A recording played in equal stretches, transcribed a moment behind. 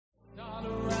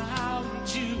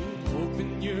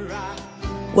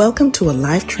Welcome to a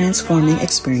life-transforming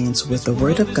experience with the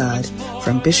Word of God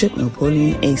from Bishop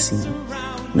Napoleon Acien.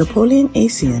 Napoleon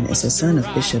Acien is the son of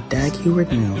Bishop Dag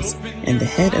Heward-Mills and the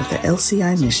head of the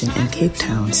LCI mission in Cape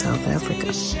Town, South Africa.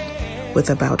 With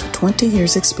about 20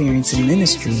 years' experience in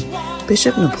ministry,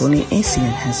 Bishop Napoleon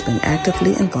Acien has been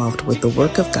actively involved with the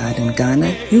work of God in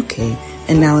Ghana, UK,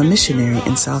 and now a missionary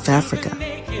in South Africa.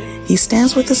 He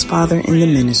stands with his father in the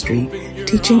ministry,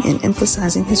 teaching and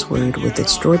emphasizing his word with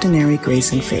extraordinary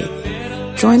grace and faith.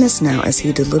 Join us now as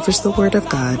he delivers the word of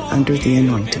God under the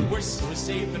anointing.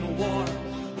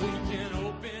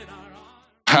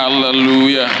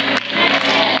 Hallelujah.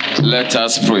 Let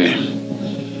us pray.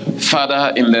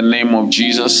 Father, in the name of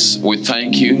Jesus, we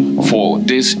thank you for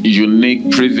this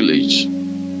unique privilege.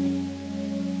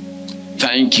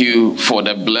 Thank you for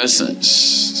the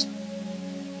blessings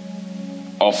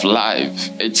of life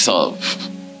itself.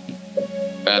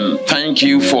 And thank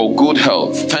you for good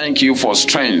health. Thank you for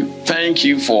strength. Thank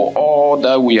you for all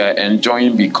that we are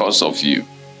enjoying because of you.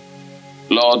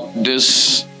 Lord,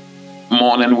 this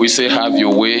morning we say, have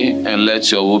your way and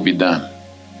let your will be done.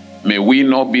 May we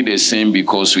not be the same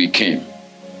because we came.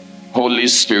 Holy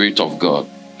Spirit of God,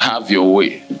 have your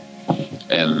way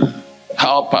and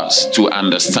help us to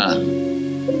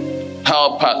understand.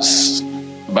 Help us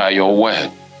by your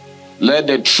word. Let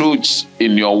the truths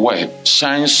in your word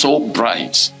shine so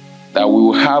bright that we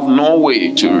will have no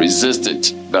way to resist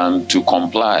it than to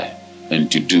comply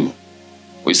and to do.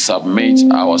 We submit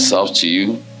ourselves to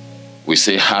you. We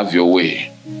say, have your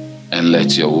way and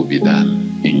let your will be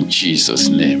done in Jesus'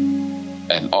 name.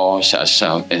 And all shall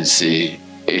shout and say,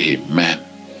 amen.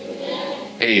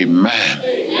 Amen.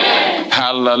 Amen.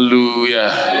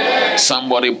 Hallelujah. Amen.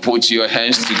 Somebody put your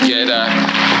hands together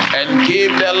and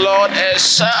give the Lord a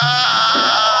shout.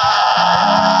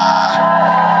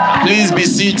 Please be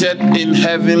seated in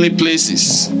heavenly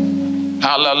places.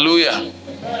 Hallelujah.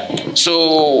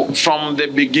 So from the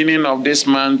beginning of this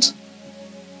month,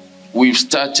 we've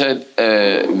started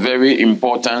a very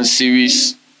important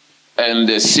series, and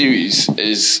the series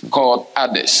is called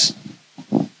Others.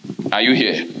 Are you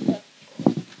here?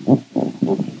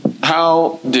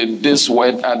 How did this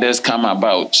word others come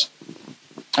about?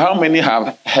 How many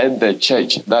have heard the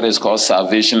church that is called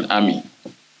Salvation Army?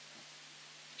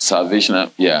 Salvation,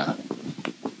 yeah.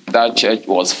 That church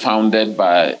was founded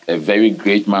by a very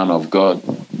great man of God,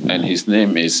 and his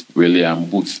name is William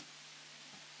Booth.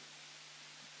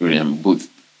 William Booth.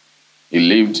 He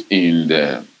lived in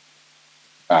the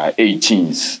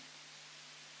 18th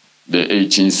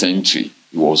century.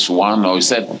 He was he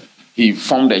said, he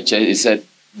formed a church. He said,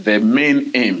 the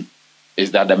main aim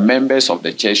is that the members of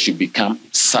the church should become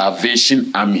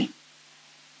Salvation Army.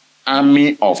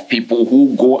 Army of people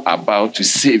who go about to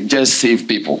save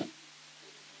people.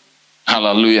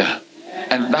 Hallelujah.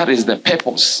 And that is the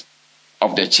purpose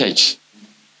of the church.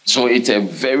 So it's a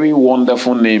very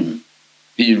wonderful name.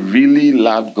 He really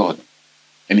loved God.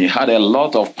 And he had a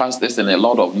lot of pastors and a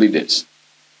lot of leaders.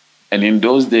 And in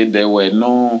those days, there were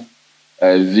no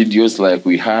videos like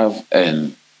we have,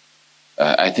 and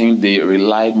I think they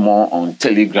relied more on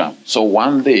Telegram. So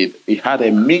one day, he had a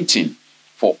meeting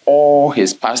for all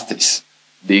his pastors.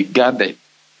 They gathered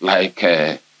like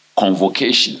a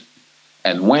convocation.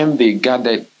 And when they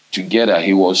gathered together,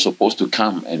 he was supposed to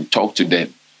come and talk to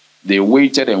them. They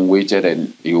waited and waited,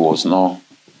 and he was not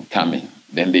coming.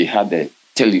 Then they had a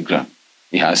telegram.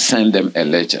 He had sent them a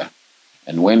letter.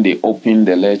 And when they opened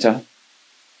the letter,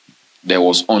 there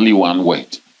was only one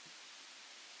word.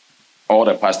 All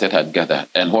the pastors had gathered.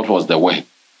 And what was the word?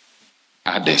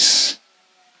 Others.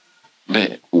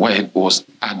 The word was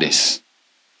others.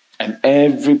 And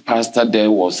every pastor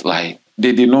there was like,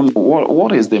 they did not know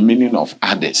what is the meaning of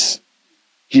others.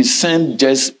 He sent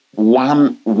just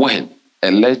one word, a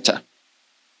letter.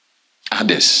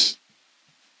 Others.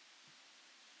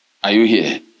 Are you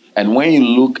here? And when you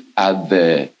look at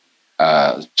the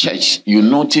church, you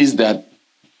notice that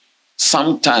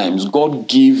sometimes God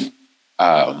gives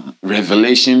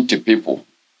revelation to people.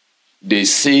 They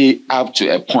say up to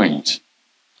a point,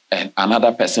 and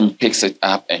another person picks it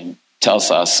up and tells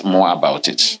us more about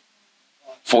it.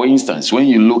 For instance, when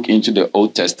you look into the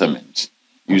Old Testament,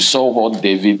 you saw what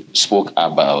David spoke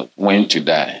about when to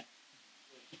die.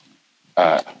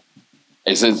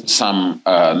 It says Psalm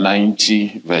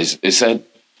 90 verse. It said,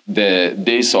 the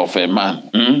days of a man,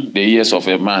 the years of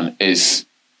a man is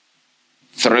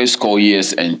 80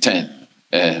 years and 10.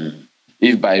 And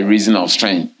if by reason of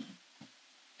strength,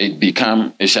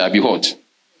 it shall be what?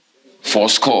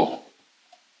 80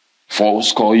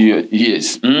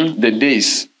 years. The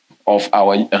days of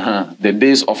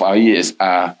our years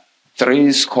are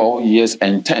 80 years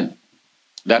and 10.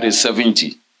 That is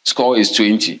 70. score is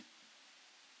 20.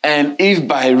 And if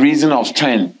by reason of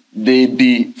strength they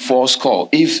be 4 score,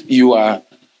 if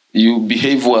you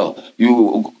behave well,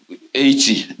 you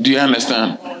 80. Do you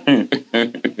understand?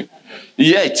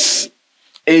 Yet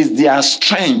is their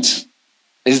strength.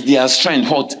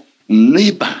 What?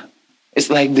 Labor. It's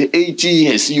like the 80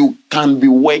 years you can be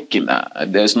working.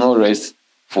 There's no rest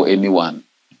for anyone.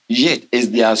 Yet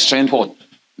is their strength what?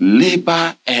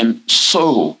 Labor and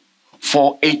sorrow.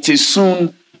 For it is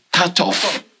soon cut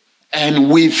off.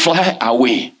 And we fly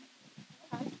away.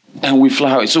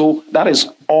 So that is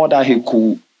all that he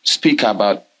could speak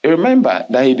about. Remember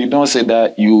that he did not say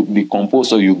that you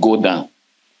decompose or you go down.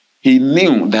 He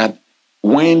knew that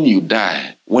when you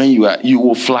die, you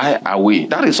will fly away.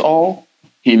 That is all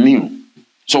he knew.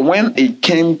 So when it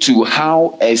came to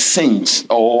how a saint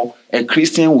or a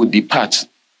Christian would depart,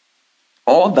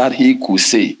 all that he could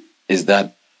say is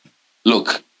that,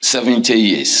 look, 70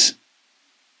 years,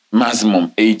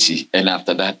 maximum 80, and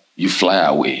after that, you fly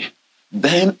away.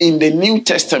 Then in the New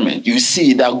Testament, you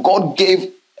see that God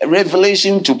gave a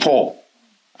revelation to Paul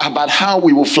about how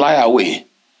we will fly away.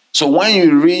 So when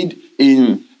you read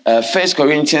in 1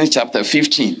 Corinthians chapter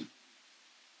 15,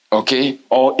 okay,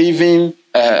 or even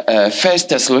 1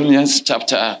 Thessalonians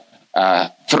chapter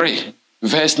 3,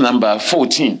 verse number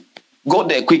 14, go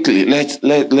there quickly.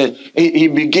 He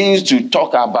begins to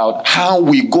talk about how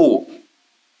we go.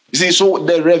 You see, so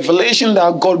the revelation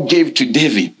that God gave to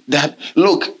David, that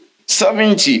look,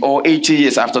 70 or 80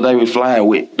 years after that we fly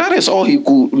away. That is all he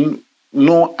could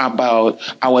know about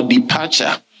our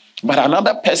departure. But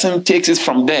another person takes it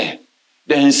from there.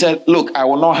 Then he said, look, I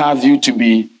will not have you to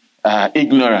be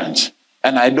ignorant.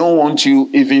 And I don't want you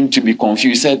even to be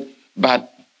confused. He said,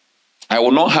 but I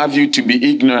will not have you to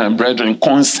be ignorant, brethren,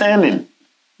 concerning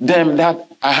them that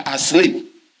are asleep.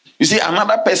 You see,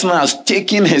 another person has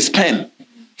taken his pen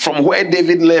from where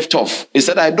David left off. He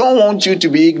said, I don't want you to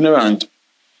be ignorant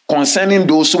concerning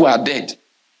those who are dead.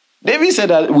 David said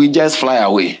that we just fly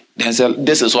away. Then said,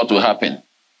 this is what will happen.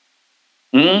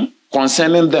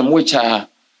 Concerning them which are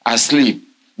asleep,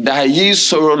 that ye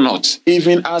sorrow not,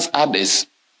 even as others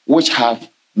which have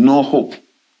no hope.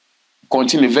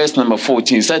 Continue, verse number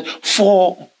 14. It said,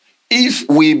 for if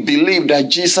we believe that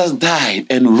Jesus died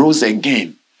and rose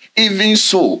again, even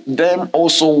so, them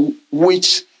also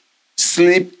which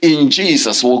sleep in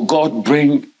Jesus will God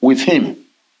bring with him.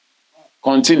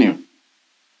 Continue.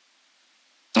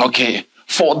 Okay.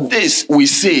 For this we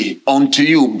say unto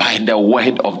you by the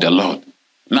word of the Lord.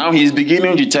 Now he's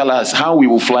beginning to tell us how we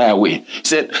will fly away. He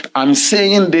said, I'm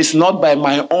saying this not by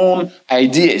my own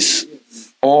ideas,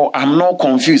 or I'm not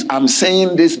confused. I'm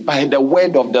saying this by the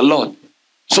word of the Lord,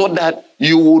 so that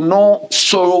you will not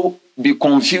so be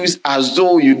confused as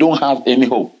though you don't have any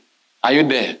hope. Are you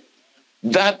there?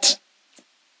 That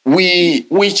we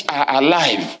which are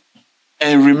alive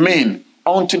and remain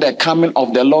unto the coming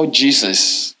of the Lord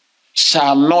Jesus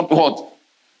shall not what?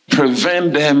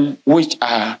 Prevent them which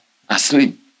are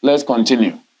asleep. Let's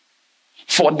continue.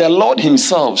 For the Lord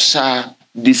himself shall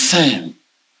descend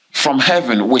from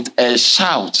heaven with a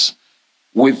shout,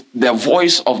 with the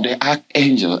voice of the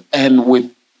archangel, and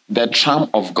with the trump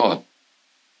of God.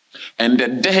 And the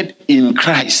dead in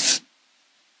Christ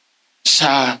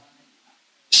shall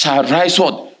rise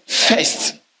what?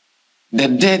 First. The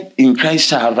dead in Christ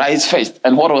shall rise first.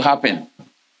 And what will happen?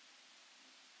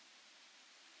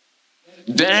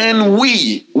 Then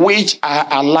we which are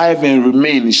alive and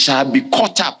remain shall be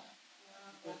caught up.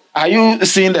 Are you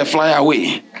seeing the fly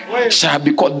away? Shall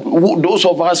be caught. Those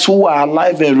of us who are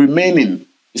alive and remaining.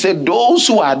 He said those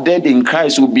who are dead in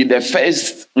Christ will be the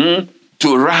first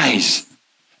to rise.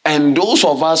 And those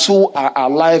of us who are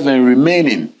alive and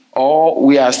remaining, or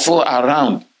we are still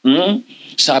around,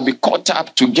 shall be caught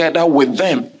up together with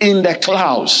them in the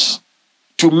clouds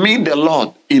to meet the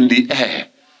Lord in the air.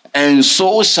 And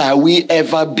so shall we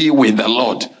ever be with the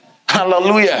Lord.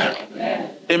 Hallelujah.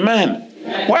 Amen.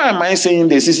 Amen. Why am I saying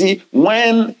this? You see,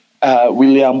 when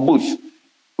William Booth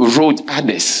wrote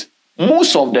Hades,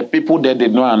 most of the there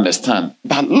did not understand.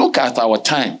 But look at our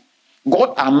time.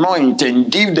 God anointed and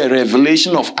give the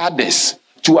revelation of Hades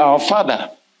to our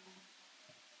father.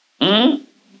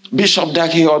 Bishop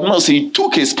Dag Heward-Mills, he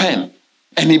took his pen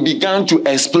and he began to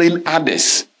explain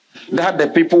Hades. That the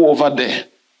people over there.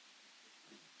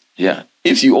 Yeah.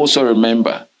 If you also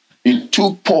remember, it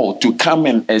took Paul to come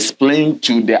and explain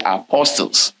to the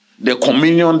apostles the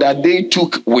communion that they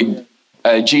took with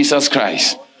Jesus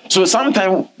Christ. So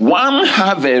sometimes one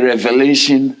have a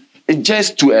revelation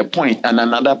just to a point and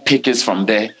another pickets from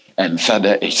there and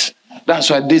further it. That's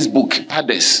why this book,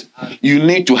 Hades, you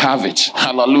need to have it.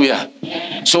 Hallelujah.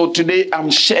 So today I'm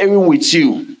sharing with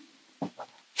you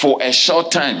for a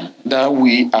short time that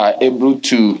we are able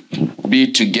to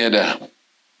be together.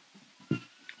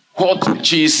 What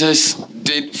Jesus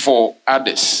did for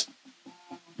others.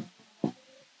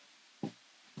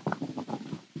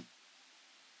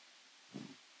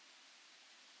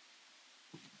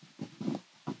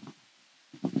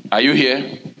 Are you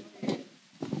here?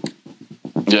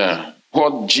 Yeah.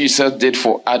 What Jesus did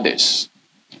for others.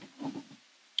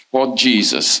 What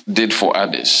Jesus did for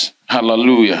others.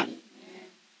 Hallelujah.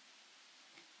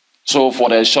 So for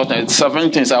the short time,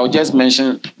 7 things. I'll just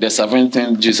mention the 7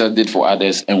 things Jesus did for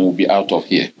others and we'll be out of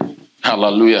here.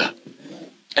 Hallelujah.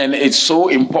 And it's so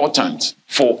important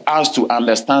for us to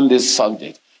understand this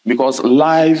subject because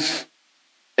life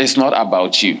is not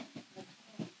about you.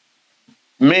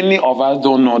 Many of us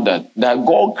don't know that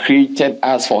God created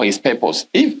us for his purpose.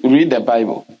 If you read the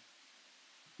Bible,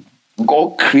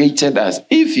 God created us.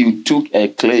 If you took a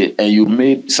clay and you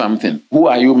made something, who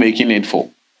are you making it for?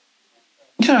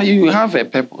 Yeah, you have a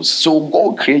purpose. So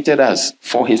God created us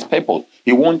for his purpose.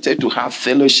 He wanted to have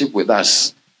fellowship with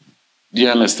us. Do you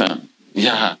understand?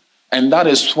 Yeah. And that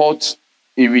is what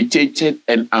irritated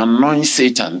and annoyed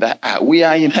Satan, that we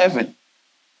are in heaven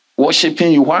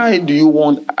worshiping you. Why do you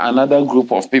want another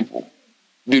group of people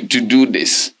to do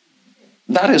this?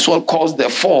 That is what caused the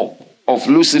fall of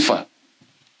Lucifer,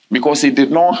 because he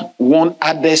did not want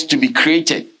others to be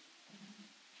created.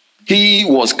 He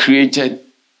was created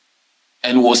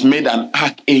and was made an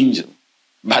archangel,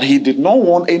 but he did not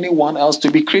want anyone else to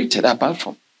be created apart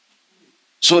from.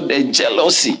 So the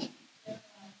jealousy,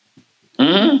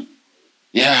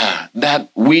 that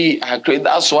we are created.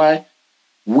 That's why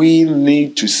we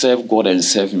need to serve God and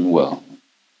serve him well.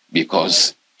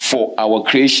 Because for our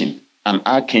creation, an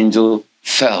archangel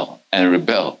fell and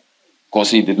rebelled because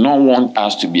he did not want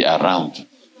us to be around.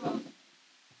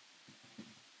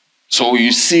 So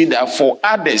you see that for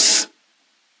others,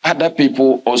 other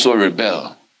people also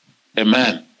rebel.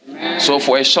 Amen. Amen. So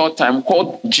for a short time,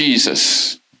 what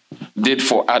Jesus did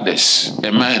for others.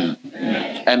 Amen.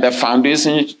 Amen. And the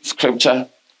foundation scripture,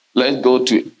 let's go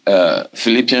to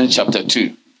Philippians chapter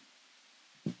 2.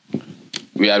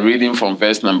 We are reading from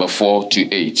verse number 4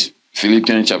 to 8.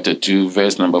 Philippians chapter 2,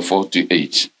 verse number 4 to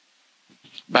 8.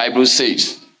 Bible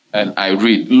says, and I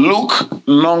read, look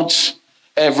not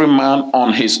every man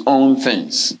on his own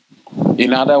things.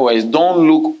 In other words, don't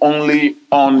look only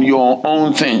on your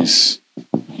own things,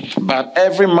 but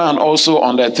every man also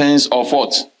on the things of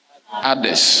what?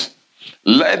 Others.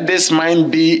 Let this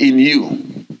mind be in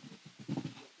you,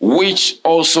 which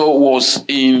also was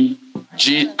in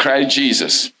Christ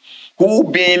Jesus, who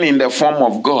being in the form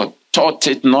of God, thought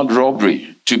it not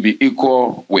robbery to be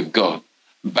equal with God,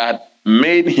 but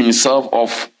made himself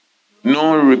of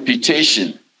no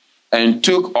reputation, and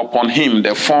took upon him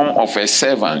the form of a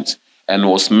servant, and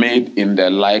was made in the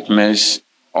likeness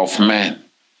of men.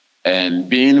 And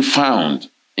being found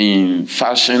in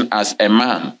fashion as a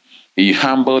man, he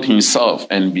humbled himself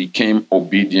and became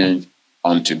obedient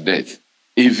unto death,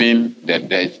 even the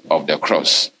death of the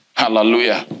cross.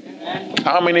 Hallelujah. Amen.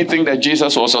 How many think that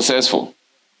Jesus was successful?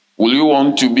 Will you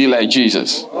want to be like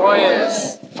Jesus? Oh,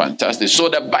 yes. Fantastic. So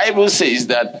the Bible says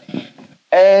that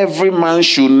every man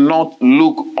should not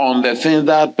look on the things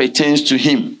that pertains to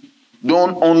him.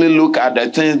 Don't only look at the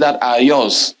things that are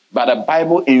yours, but the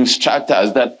Bible instructs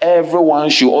us that everyone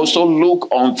should also look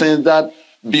on things that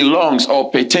belongs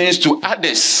or pertains to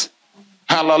others.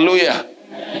 Hallelujah.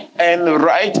 And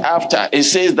right after, it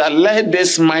says that let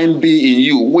this mind be in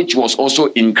you, which was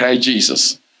also in Christ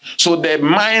Jesus. So the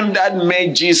mind that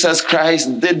made Jesus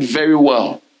Christ did very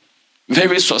well,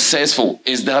 very successful,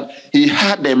 is that he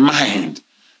had a mind.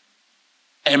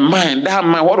 A mind. That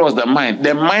mind, what was the mind?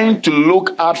 The mind to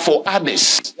look out for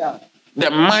others. Yeah. The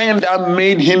mind that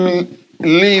made him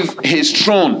leave his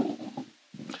throne.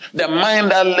 The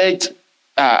mind that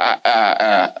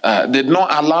did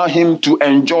not allow him to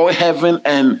enjoy heaven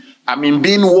and,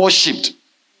 being worshipped.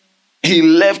 He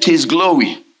left his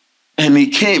glory and he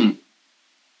came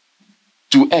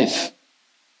to earth.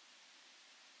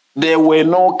 There were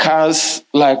no cars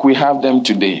like we have them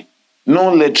today.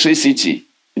 No electricity.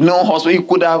 No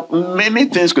hospital. Many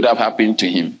things could have happened to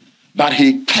him. But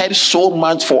he cared so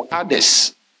much for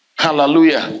others.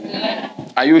 Hallelujah.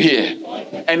 Are you here?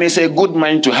 And it's a good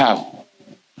mind to have.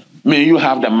 May you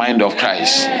have the mind of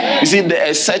Christ. You see, there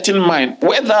is a certain mind.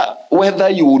 Whether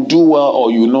you will do well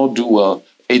or you not do well,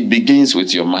 it begins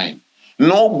with your mind.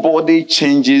 Nobody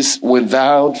changes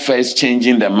without first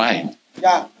changing the mind.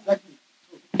 Yeah, exactly.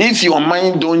 If your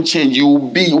mind don't change, you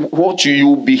will be what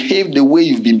you behave the way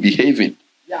you've been behaving.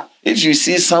 Yeah. If you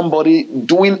see somebody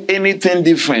doing anything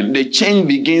different, the change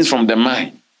begins from the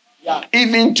mind.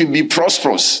 even to be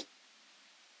prosperous.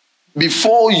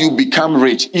 Before you become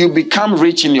rich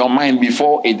in your mind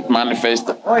before it manifests.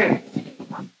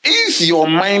 If your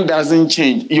mind doesn't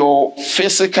change, your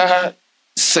physical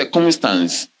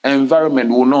circumstance, environment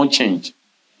will not change.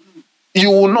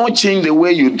 You will not change the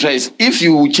way you dress. If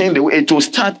you will change the way, it will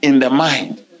start in the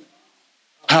mind.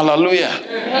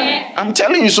 Hallelujah. I'm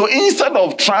telling you, so instead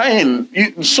of trying,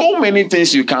 so many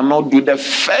things you cannot do, the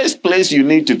first place you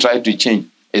need to try to change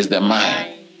is the mind.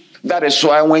 That is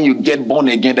why when you get born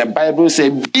again, the Bible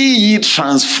says, be ye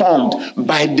transformed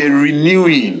by the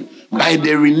renewing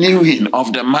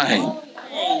of the mind.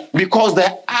 Because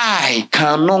the eye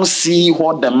cannot see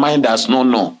what the mind does not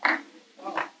know.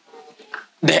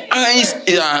 The eyes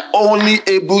are only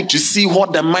able to see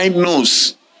what the mind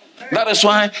knows. That is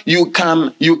why you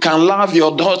can love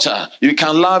your daughter, you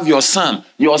can love your son.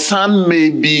 Your son may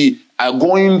be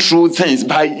going through things,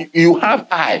 but you have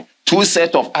two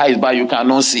sets of eyes, but you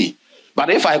cannot see. But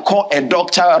if I call a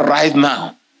doctor right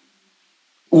now,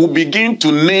 we'll begin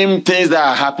to name things that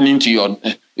are happening to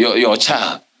your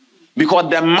child. Because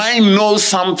the mind knows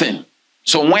something.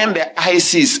 So when the eye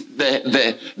sees,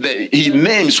 he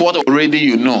names what already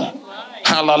you know.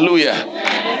 Hallelujah.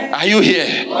 Are you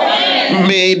here?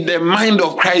 May the mind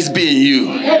of Christ be in you.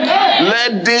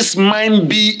 Let this mind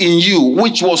be in you,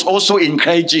 which was also in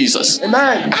Christ Jesus.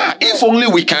 Amen. If only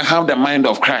we can have the mind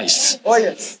of Christ. Oh,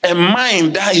 yes. A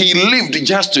mind that he lived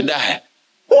just to die.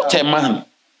 What a man.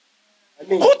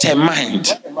 What a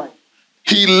mind.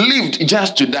 He lived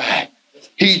just to die.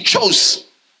 He chose.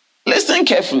 Listen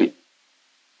carefully.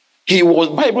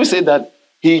 Bible said that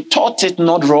he thought it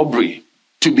not robbery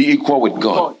to be equal with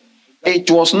God.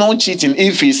 It was not cheating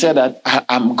if he said that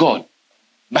I'm God.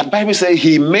 But Bible says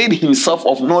he made himself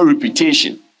of no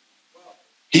reputation.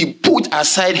 He put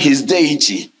aside his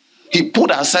deity. He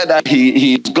put aside that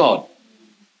he is God.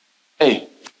 Hey,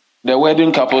 the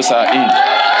wedding couples are in.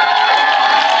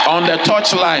 On the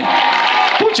touch line.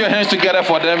 Put your hands together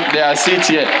for them. They are seated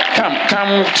here.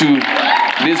 Come to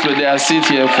this place. They are seated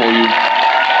here for you.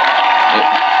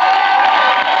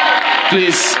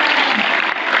 Please.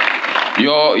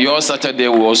 Your Saturday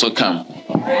will also come.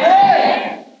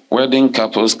 Wedding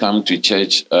couples come to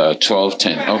church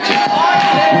 12:10. Okay.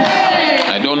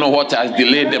 I don't know what has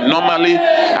delayed them. Normally,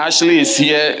 Ashley is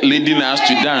here leading us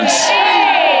to dance.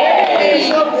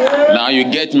 Now you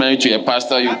get married to a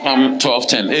pastor, you come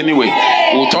 12:10. Anyway,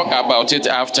 we'll talk about it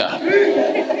after.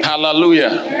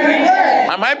 Hallelujah.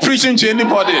 Am I preaching to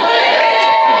anybody?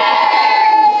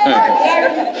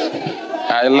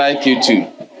 I like you too.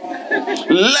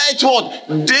 Let what?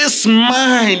 This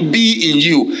mind be in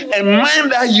you. A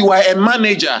mind that you are a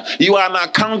manager, you are an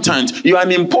accountant, you are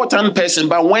an important person,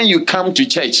 but when you come to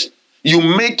church, you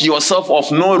make yourself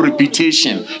of no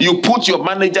reputation. You put your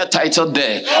manager title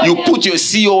there. You put your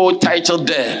CEO title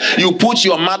there. You put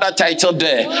your mother title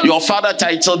there. Your father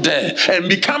title there. And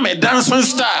become a dancing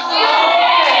star.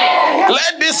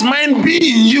 Let this mind be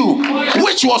in you,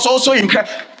 which was also in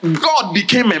Christ. God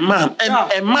became a man. And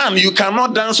a man, you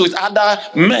cannot dance with other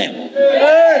men.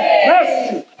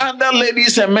 Other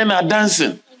ladies and men are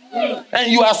dancing. And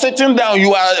you are sitting down,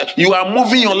 you are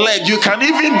moving your leg. You can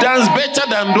even dance better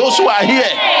than those who are here.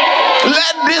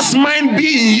 Let this mind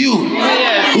be in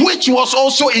you, which was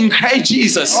also in Christ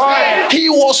Jesus. He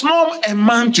was not a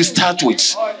man to start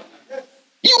with.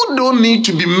 You don't need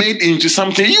to be made into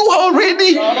something. You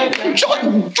already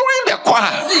join the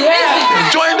choir,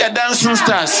 join the dancing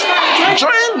stars,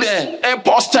 join the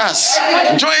airport stars,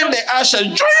 join the ushers,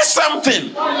 join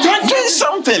something. Join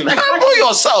something. Humble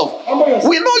yourself.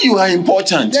 We know you are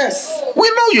important. We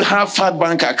know you have fat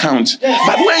bank account.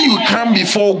 But when you come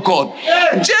before God,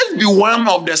 just be one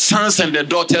of the sons and the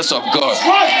daughters of God.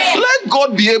 Let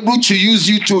God be able to use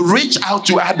you to reach out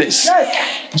to others.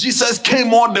 Jesus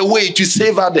came all the way to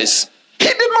save others. He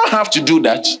did not have to do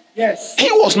that.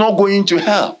 He was not going to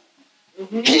hell.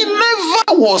 He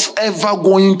never was ever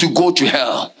going to go to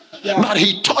hell. But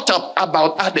he thought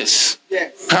about others.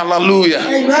 Hallelujah.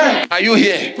 Amen. Are you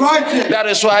here? That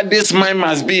is why this mind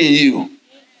must be in you.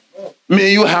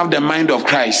 May you have the mind of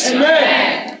Christ.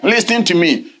 Amen. Listen to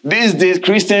me. These days,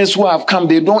 Christians who have come,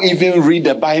 they don't even read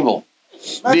the Bible.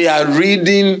 They are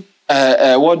reading,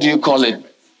 what do you call it?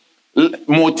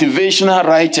 Motivational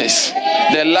writers.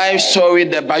 The life story,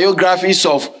 the biographies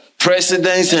of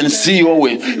presidents and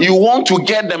CEOs. You want to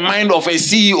get the mind of a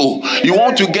CEO. You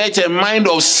want to get a mind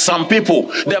of some people.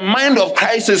 The mind of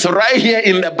Christ is right here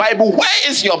in the Bible. Where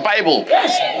is your Bible?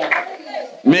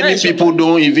 Many people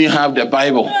don't even have the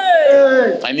Bible.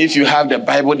 And if you have the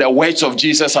Bible, the words of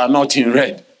Jesus are not in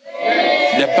red.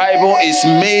 The Bible is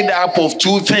made up of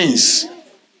two things: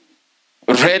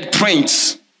 red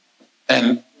print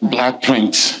and black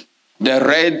print. The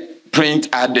red print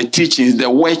are the teachings, the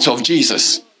words of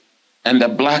Jesus. And the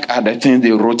black are the things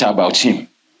they wrote about him.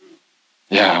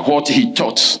 Yeah, what he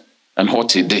taught and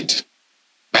what he did.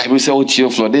 Bible says, oh,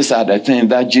 cheerful, these are the things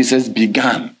that Jesus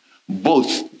began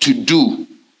both to do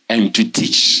and to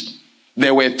teach.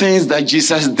 There were things that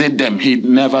Jesus did them. He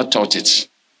never taught it.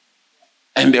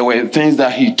 And there were things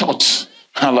that he taught.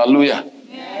 Hallelujah.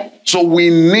 So we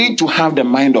need to have the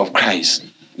mind of Christ.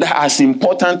 That as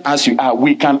important as you are,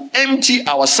 we can empty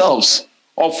ourselves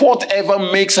of whatever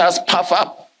makes us puff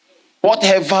up,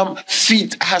 whatever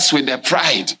feeds us with the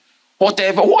pride,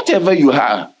 whatever you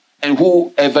are, and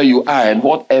whoever you are, and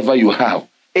whatever you have.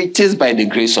 It is by the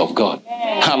grace of God.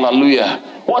 Hallelujah.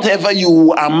 Whatever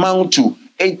you amount to,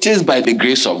 it is by the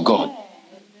grace of God.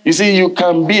 You see, you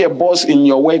can be a boss in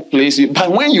your workplace,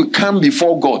 but when you come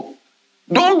before God,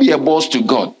 don't be a boss to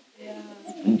God.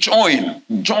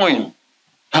 Join.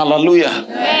 Hallelujah.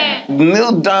 Amen.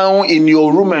 Kneel down in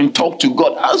your room and talk to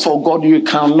God. As for God, you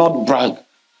cannot brag.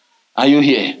 Are you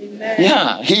here? Amen.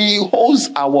 Yeah, he holds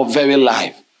our very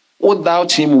life.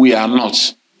 Without him, we are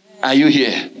not. Are you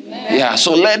here? Amen. Yeah,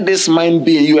 so let this mind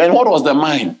be in you. And what was the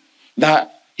mind?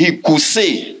 That he could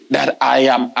say that I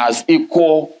am as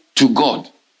equal to God.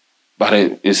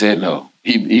 But he said no.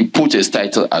 He put his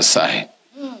title aside.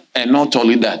 And not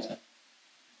only that,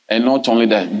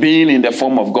 being in the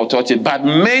form of God taught it, but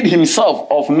made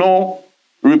himself of no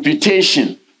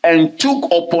reputation and took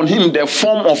upon him the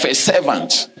form of a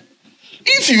servant.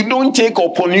 If you don't take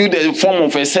upon you the form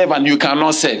of a servant, you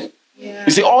cannot serve. Yeah.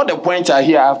 You see, all the points are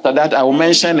here. After that, I will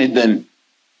mention it then.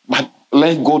 But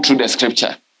let's go through the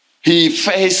scripture. He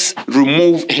first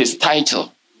removed his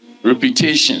title,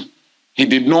 reputation. He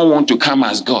did not want to come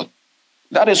as God.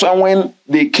 That is why when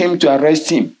they came to arrest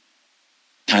him,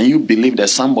 can you believe that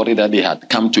somebody that they had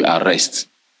come to arrest,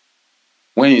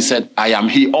 when he said, I am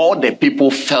he, all the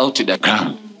people fell to the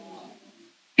ground.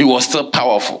 He was still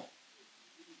powerful.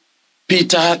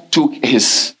 Peter took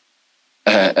his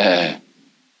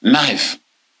knife,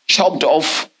 chopped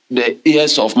off the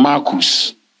ears of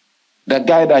Malchus. The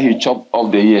guy that he chopped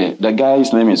off the ear, the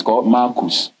guy's name is called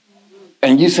Malchus.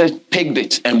 And Jesus picked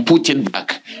it and put it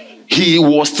back. He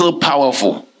was still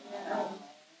powerful.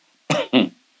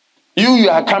 You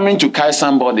are coming to catch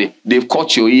somebody, they've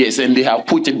caught your ears and they have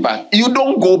put it back. You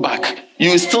don't go back.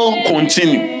 You still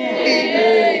continue.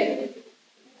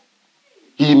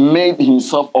 He made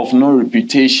himself of no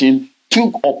reputation,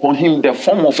 took upon him the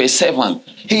form of a servant.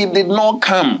 He did not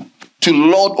come to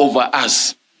lord over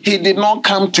us. He did not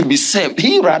come to be served.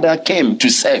 He rather came to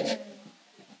serve.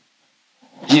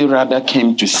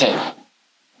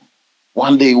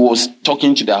 One day he was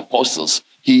talking to the apostles.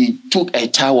 He took a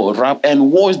towel, wrapped,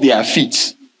 and washed their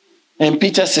feet. And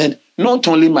Peter said, not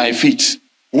only my feet,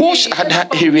 wash other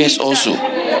areas also.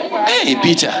 Hey,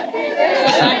 Peter.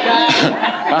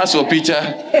 As for Peter,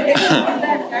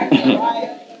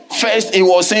 first he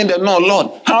was saying that, no,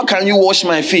 Lord, how can you wash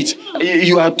my feet?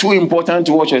 You are too important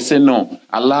to wash. I said, no,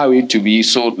 allow it to be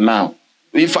so now.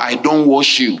 If I don't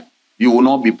wash you, you will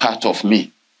not be part of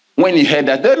me. When he heard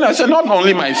that, then I said, not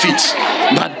only my feet,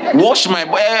 but wash my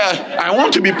body. I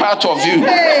want to be part of you.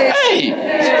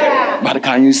 Hey! But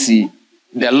can you see,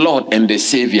 the Lord and the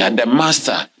Savior, the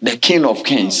Master, the King of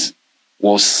Kings,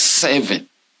 was serving,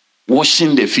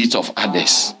 washing the feet of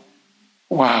others.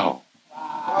 Wow.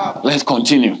 Let's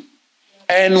continue.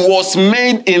 And was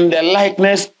made in the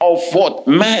likeness of what?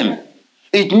 Man.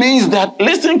 It means that,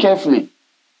 listen carefully,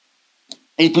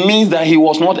 it means that he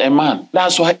was not a man.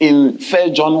 That's why in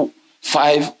 1 John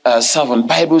 5:7,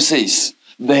 Bible says,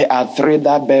 there are three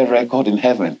that bear record in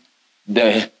heaven.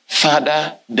 The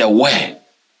Father, the Word,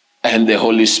 and the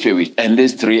Holy Spirit. And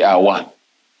these three are one.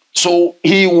 So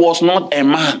he was not a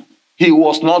man. He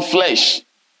was not flesh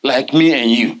like me and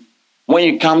you. When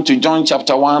you come to John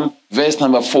chapter 1, verse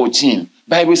number 14,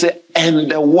 Bible says,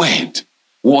 and the Word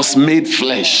was made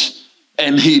flesh,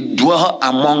 and he dwelt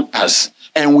among us,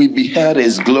 and we beheld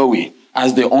his glory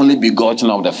as the only begotten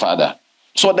of the Father.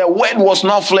 So the Word was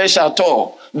not flesh at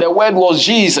all. The Word was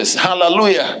Jesus.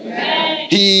 Hallelujah. Amen.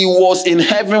 He was in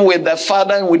heaven with the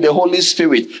Father and with the Holy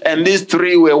Spirit. And these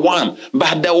three were one.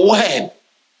 But the Word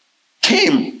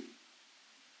came,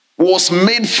 was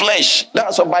made flesh.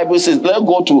 That's what the Bible says. Let's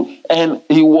go to, and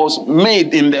he was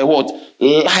made in the what?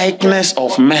 Likeness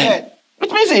of man. It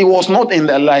means he was not in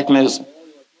the likeness.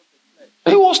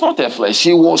 He was not a flesh.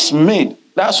 He was made.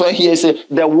 That's why he said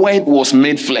the Word was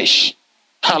made flesh.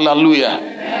 Hallelujah.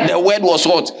 Amen. The Word was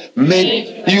what?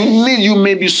 Made. You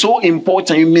may be so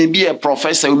important. You may be a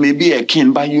professor. You may be a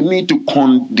king. But you need to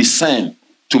condescend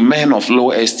to men of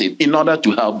low estate in order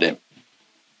to help them.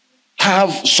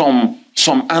 have some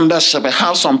under shepherd,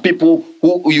 have some people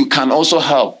who you can also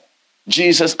help.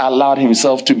 Jesus allowed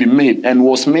himself to be made and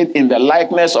was made in the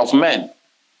likeness of men.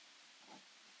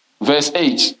 Verse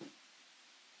 8.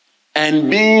 And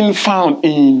being found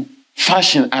in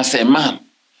fashion as a man.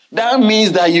 That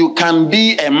means that you can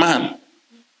be a man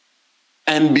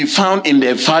and be found in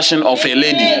the fashion of a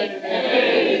lady.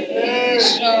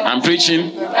 I'm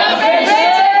preaching.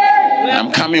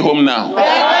 I'm coming home now.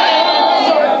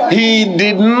 He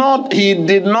did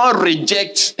not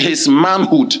reject his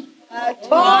manhood.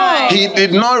 He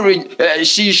did not.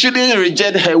 She shouldn't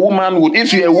reject her womanhood.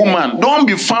 If you're a woman, don't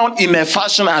be found in a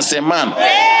fashion as a man.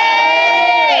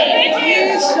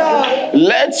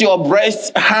 Let your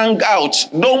breast hang out.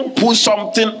 Don't put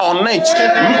something on it.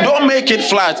 Don't make it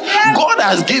flat. God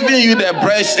has given you the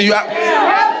breast. Do you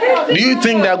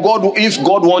think that if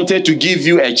God wanted to give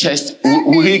you a chest,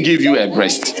 will he give you a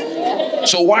breast?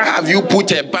 So why have you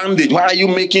put a bandage? Why are you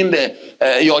making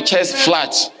your chest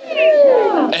flat?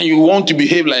 And you want to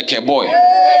behave like a boy?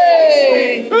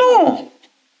 No.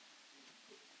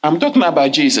 I'm talking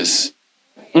about Jesus.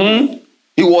 He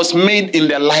was made in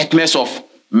the likeness of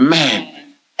man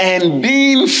and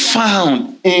being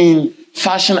found in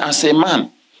fashion as a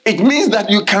man. It means that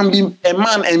you can be a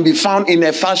man and be found in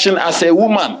a fashion as a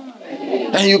woman.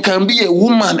 And you can be a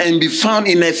woman and be found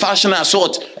in a fashion as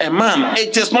what? A man.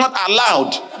 It is not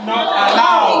allowed. Not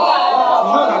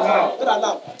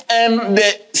allowed. And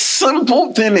the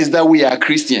simple thing is that we are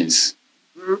Christians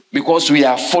because we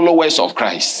are followers of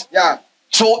Christ. Yeah.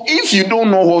 So if you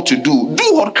don't know what to do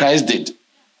what Christ did.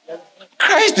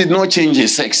 Christ did not change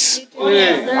his sex.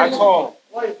 At all.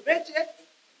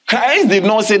 Christ did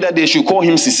not say that they should call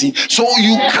him Sisi. So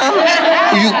you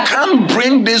can't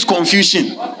bring this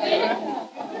confusion.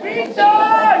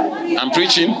 I'm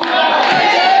preaching.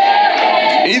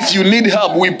 If you need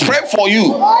help, we pray for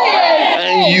you.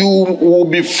 And you will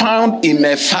be found in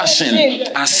a fashion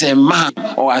as a man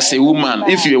or as a woman.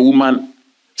 If you're a woman,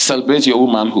 celebrate your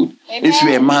womanhood. If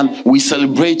you're a man, we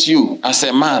celebrate you as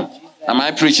a man. Am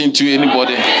I preaching to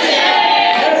anybody?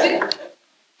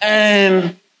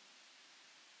 And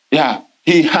yeah,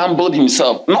 he humbled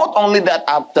himself. Not only that,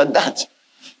 after that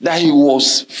he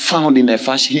was found in a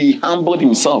fashion, he humbled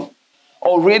himself.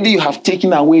 Already you have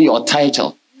taken away your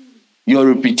title, your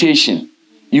reputation.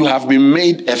 You have been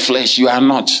made a flesh. You are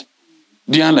not.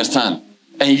 Do you understand?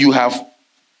 And you have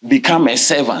become a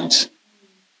servant.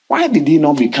 Why did he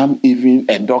not become even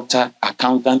a doctor,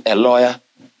 accountant, a lawyer?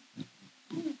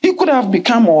 He could have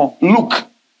become, or Luke,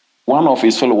 one of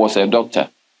his fellows was a doctor.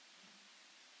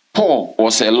 Paul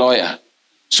was a lawyer.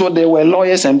 So there were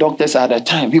lawyers and doctors at the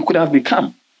time. He could have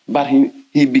become. But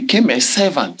he became a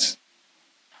servant.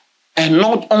 And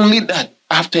not only that,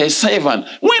 after a servant,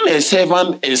 when a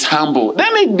servant is humble,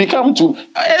 then it becomes to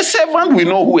a servant, we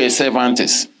know who a servant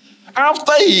is.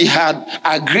 After he had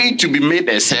agreed to be made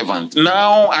a servant,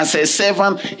 now as a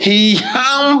servant, he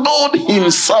humbled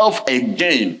himself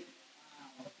again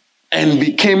and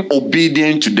became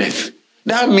obedient to death.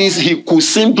 That means he could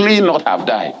simply not have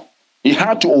died. He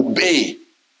had to obey.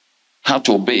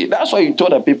 That's why he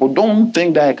told the people, don't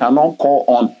think that I cannot call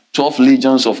on 12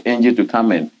 legions of angels to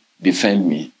come and defend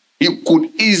me. He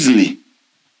could easily.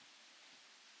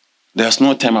 There's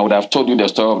no time I would have told you the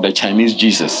story of the Chinese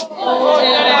Jesus.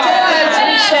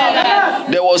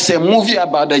 There was a movie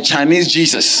about the Chinese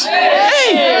Jesus.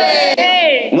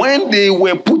 When they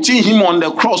were putting him on the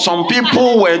cross, some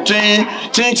people were saying,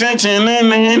 just say,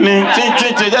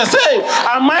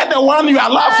 am I the one you are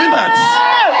laughing at?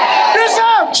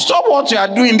 Stop what you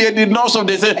are doing. They did not stop.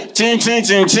 They said,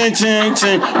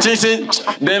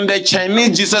 then the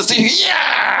Chinese Jesus said,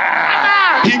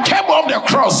 yeah! He came off the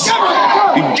cross.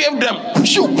 He gave them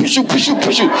push.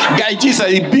 Guy Jesus,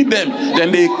 he beat them.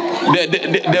 Then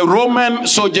the Roman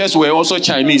soldiers were also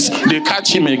Chinese. They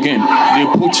catch him again. They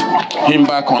put him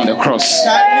back on the cross.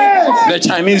 The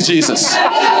Chinese Jesus.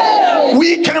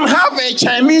 We can have a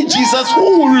Chinese Jesus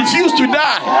who will refuse to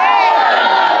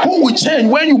die. Who will change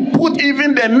when you put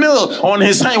even the nail on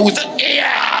his hand? He will say,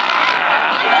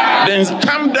 yeah! Then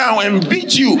come down and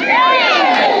beat you.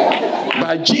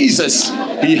 But Jesus,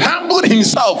 he humbled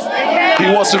himself. He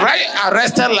was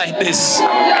arrested like this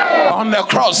on the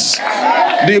cross.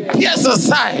 They pierced his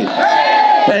side.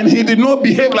 And he did not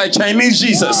behave like Chinese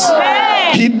Jesus.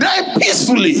 He died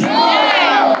peacefully.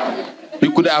 He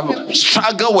could have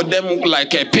struggled with them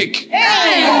like a pig.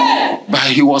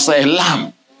 But he was a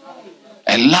lamb.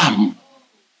 A lamb.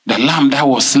 The lamb that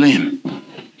was slain.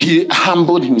 He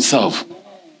humbled himself.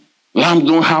 Lambs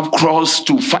don't have claws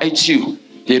to fight you.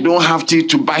 They don't have teeth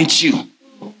to bite you.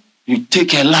 You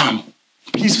take a lamb,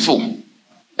 peaceful,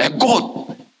 a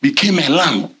goat, became a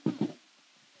lamb.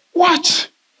 What?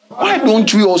 Why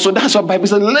don't we also? That's what the Bible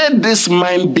says. Let this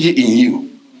mind be in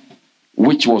you,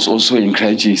 which was also in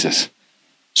Christ Jesus.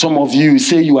 Some of you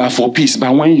say you are for peace,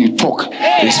 but when you talk,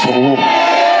 it's for war.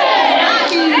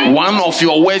 One of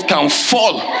your words can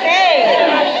fall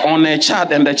on a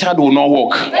child and the child will not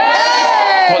walk.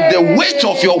 Because the weight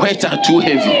of your words are too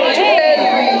heavy.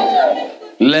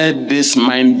 Let this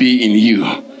mind be in you,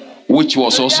 which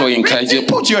was also in Christ Jesus.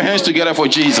 Put your hands together for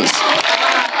Jesus.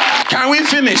 Can we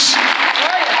finish?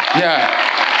 Yeah.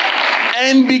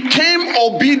 And became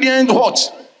obedient what?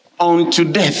 Unto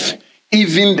death,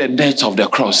 even the death of the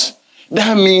cross.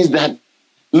 That means that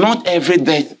not every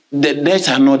death, the deaths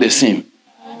are not the same.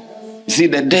 See,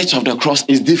 the death of the cross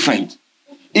is different.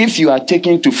 If you are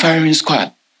taken to firing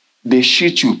squad, they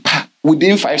shoot you.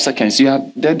 Within 5 seconds, you are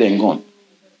dead and gone.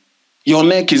 Your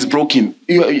neck is broken.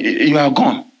 You are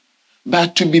gone.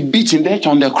 But to be beaten, death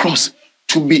on the cross,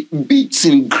 to be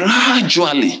beaten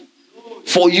gradually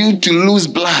for you to lose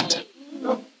blood,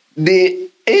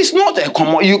 it's not a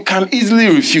common, you can easily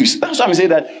refuse. That's why I'm saying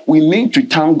that we need to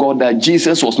thank God that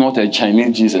Jesus was not a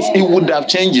Chinese Jesus. He would have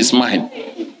changed his mind.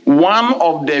 One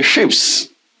of the ships,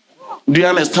 do you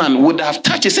understand, would have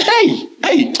touched it. Say, hey,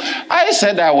 I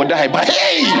said I would die, but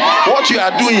hey, what you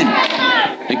are doing?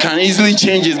 He can easily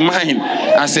change his mind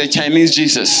as a Chinese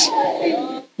Jesus.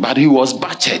 But he was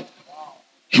battered.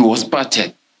 He was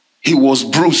battered. He was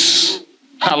bruised.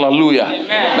 Hallelujah.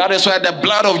 Amen. That is why the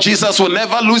blood of Jesus will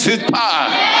never lose its power.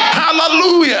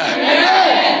 Hallelujah.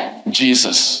 Amen.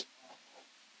 Jesus.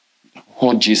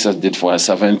 What Jesus did for us,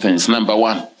 7 things. Number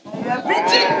 1.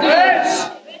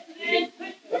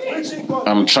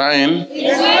 I'm trying.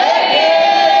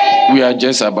 We are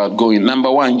just about going.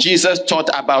 Number 1, Jesus taught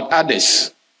about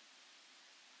others.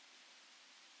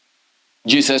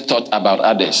 Jesus taught about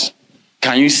others.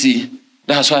 Can you see?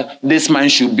 That's why this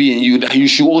mind should be in you, that you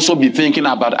should also be thinking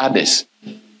about others.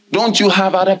 Don't you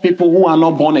have other people who are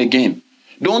not born again?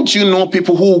 Don't you know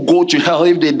people who will go to hell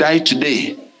if they die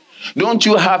today? Don't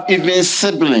you have even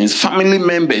siblings, family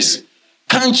members?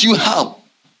 Can't you help?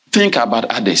 Think about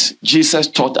others. Jesus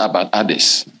taught about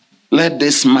others. Let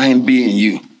this mind be in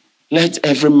you. Let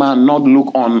every man not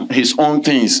look on his own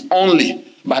things only,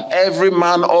 but every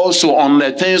man also on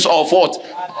the things of what?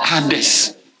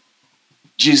 Others.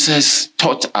 Jesus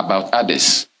taught about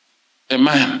others.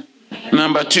 Amen.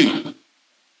 Number 2,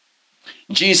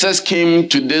 Jesus came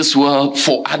to this world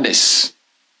for others.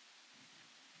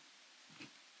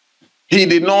 He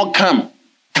did not come.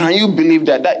 Can you believe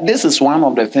that? This is one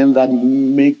of the things that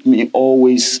make me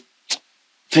always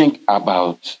think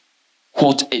about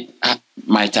what it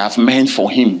might have meant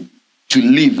for him to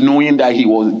live, knowing that he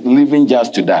was living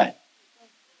just to die.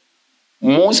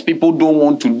 Most people don't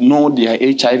want to know their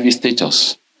HIV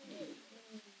status.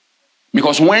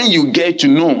 Because when you get to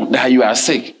know that you are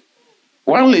sick,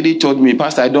 one lady told me,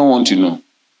 Pastor, I don't want to know.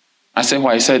 I said,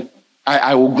 why? I said,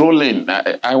 I will grow lean.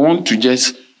 I want to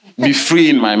just be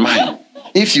free in my mind.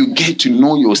 If you get to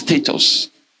know your status,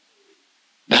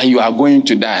 that you are going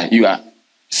to die,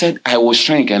 said, I will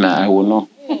shrink and I will not.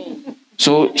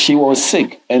 So she was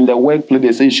sick, and the workplace,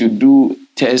 they said she should do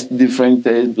tests, different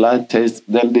tests, blood tests.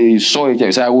 Then they saw it. I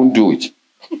said, I won't do it.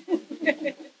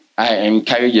 I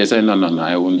encouraged her. I said, no,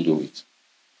 I won't do it.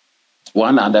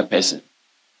 One other person,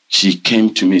 she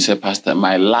came to me and said, Pastor,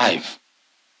 my life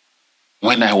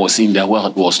when I was in the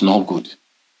world was not good.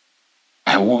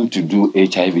 I want to do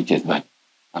HIV test, but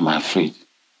I'm afraid.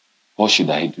 What should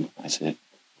I do? I said,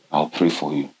 I'll pray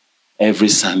for you. Every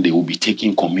Sunday we'll be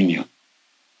taking communion.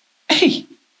 Hey,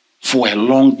 for a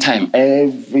long time,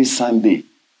 every Sunday,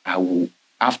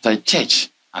 after church,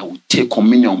 I will take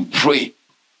communion, pray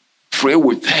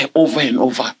with her over and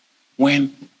over.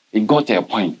 When it got to a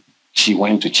point, she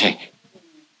went to check,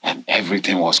 and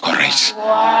everything was correct.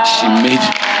 Wow. She made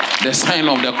the sign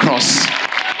of the cross.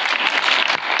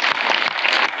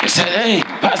 He said, hey,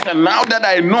 Pastor, now that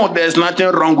I know there's nothing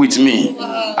wrong with me,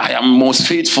 I am most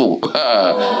faithful.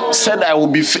 Said I will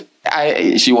be,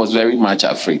 she was very much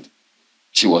afraid.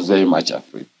 She was very much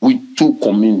afraid. We took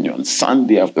communion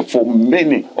Sunday after for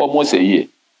almost a year.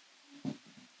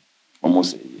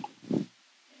 Almost a year.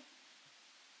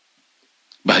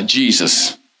 But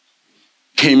Jesus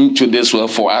came to this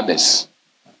world for others.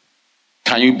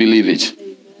 Can you believe it?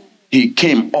 He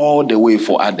came all the way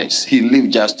for others. He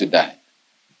lived just to die.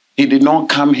 He did not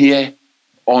come here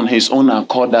on his own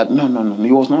accord. No.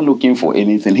 He was not looking for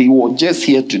anything. He was just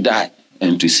here to die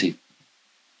and to save.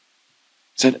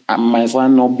 Said, my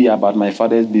son not be about my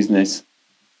father's business.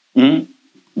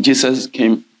 Jesus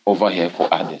came over here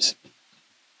for others.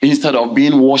 Instead of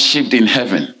being worshipped in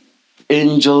heaven,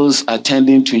 angels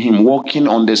attending to him, walking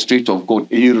on the street of gold.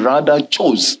 He rather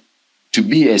chose to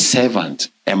be a servant,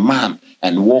 a man,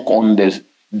 and walk on the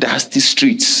dusty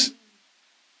streets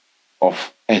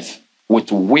of earth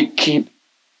with wicked,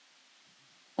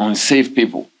 unsafe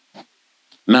people.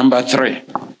 Number 3.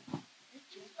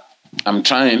 I'm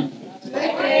trying.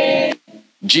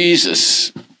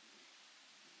 Jesus.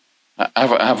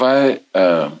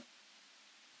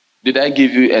 Did I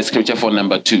give you a scripture for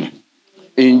number 2?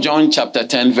 In John chapter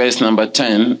 10, verse number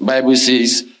 10, Bible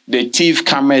says, the thief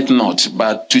cometh not,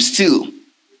 but to steal,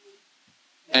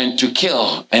 and to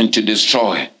kill, and to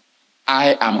destroy.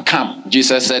 I am come.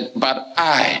 Jesus said, but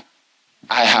I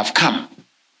have come.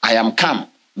 I am come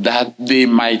that they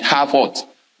might have what?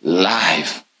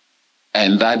 Life.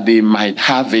 And that they might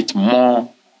have it more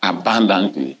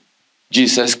abundantly.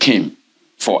 Jesus came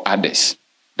for others,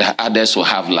 that others will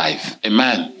have life.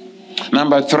 Amen.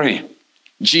 Number 3,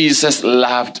 Jesus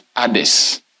loved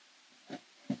others.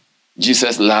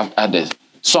 Jesus loved others.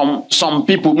 Some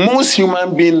people, most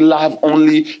human beings love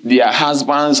only their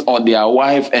husbands or their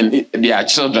wife and their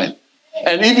children.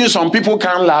 And even some people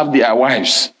can't love their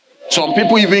wives. Some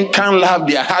people even can't love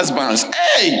their husbands.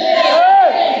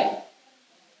 Hey!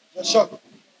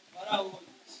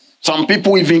 Some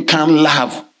people even can't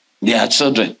love their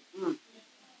children.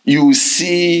 You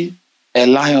see a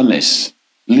lioness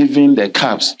leaving the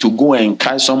cubs to go and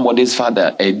catch somebody's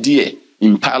father, a deer,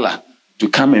 impala, to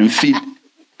come and feed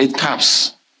its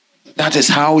cubs. That is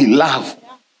how he loved.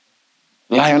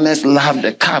 Lioness loved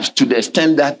the cubs to the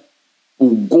extent that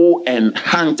will go and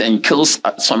hunt and kill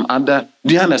some other.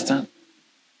 Do you understand?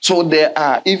 So there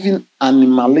are even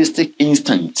animalistic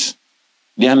instincts.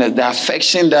 The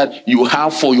affection that you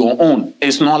have for your own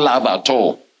is not love at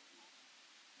all.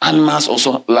 Animals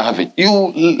also love it. You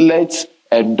let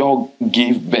a dog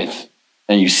give birth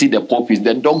and you see the puppies,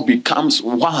 the dog becomes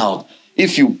wild.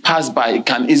 If you pass by, it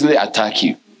can easily attack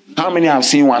you. How many have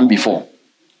seen one before?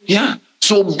 Yeah.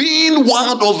 So being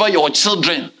wild over your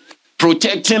children,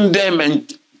 protecting them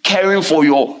and caring for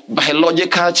your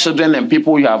biological children and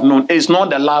people you have known is not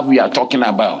the love we are talking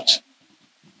about.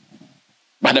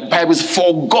 But the Bible says,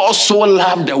 for God so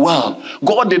loved the world.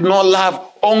 God did not love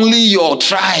only your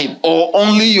tribe or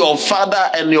only your father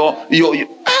and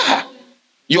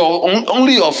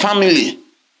only your family,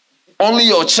 only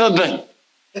your children.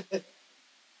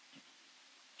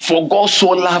 For God so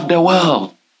loved the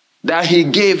world that he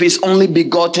gave his only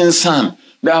begotten son,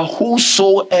 that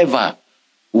whosoever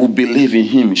will believe in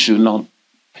him should not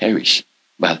perish.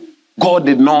 But God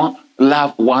did not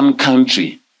love one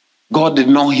country. God did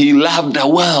not, he loved the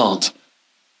world.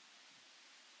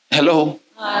 Hello?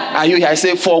 Hi. Are you here? I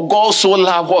say, for God so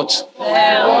loved what? The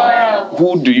world.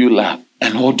 Who do you love?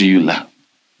 And what do you love?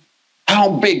 How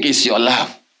big is your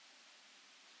love?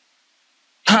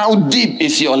 How deep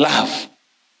is your love?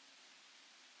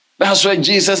 That's why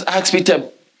Jesus asked Peter,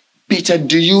 Peter,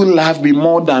 do you love me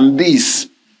more than this?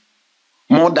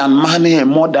 More than money and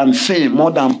more than fame,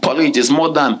 more than politics,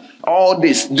 more than all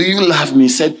this. Do you love me? He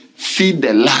said, feed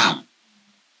the lamb.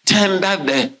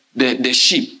 Tender the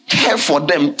sheep. Care for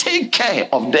them. Take care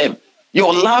of them.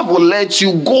 Your love will let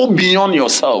you go beyond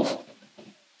yourself.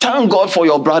 Thank God for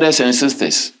your brothers and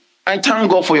sisters. I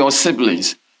thank God for your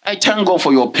siblings. I thank God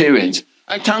for your parents.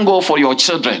 I thank God for your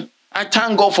children. I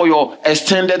thank God for your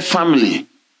extended family.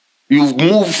 You've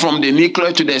moved from the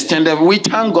nuclear to the extended. We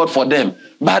thank God for them.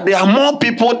 But there are more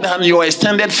people than your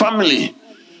extended family.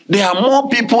 There are more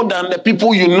people than the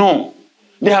people you know.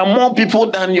 There are more people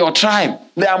than your tribe.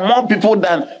 There are more people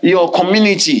than your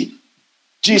community.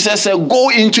 Jesus said, go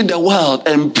into the world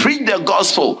and preach the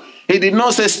gospel. He did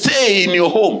not say, stay in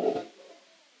your home.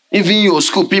 Even your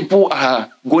school, people are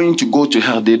going to go to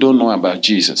hell. They don't know about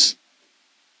Jesus.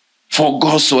 For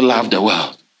God so loved the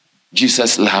world.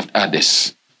 Jesus loved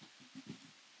others.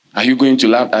 Are you going to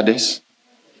love others?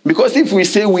 Because if we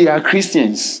say we are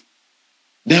Christians,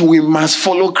 then we must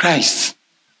follow Christ.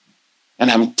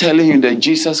 And I'm telling you that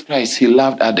Jesus Christ, he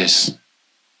loved others.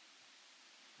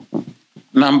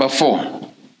 Number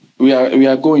 4. We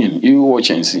are going. You watch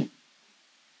and see.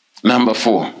 Number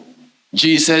 4.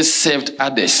 Jesus saved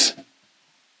others.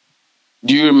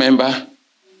 Do you remember?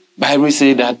 Bible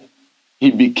says that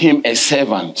he became a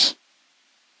servant.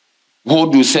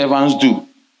 What do servants do?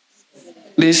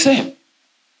 They serve.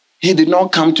 He did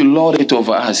not come to lord it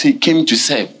over us. He came to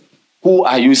serve. Who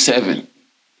are you serving?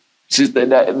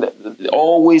 Sister,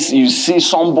 always you see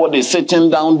somebody sitting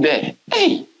down there.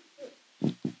 Hey.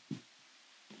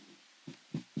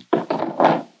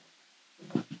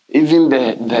 Even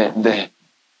the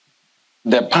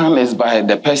pan is by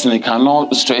the person, he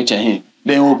cannot stretch a hand.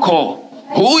 They will call,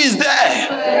 who is there?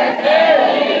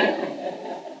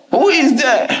 Who is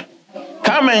there?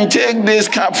 Come and take this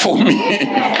cup for me.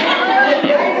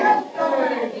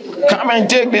 Come and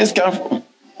take this cup for me.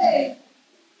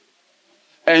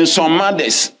 And some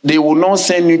mothers, they will not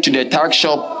send you to the tax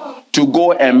shop to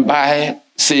go and buy,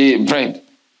 say, bread.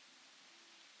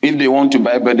 If they want to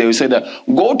buy bread, they will say that,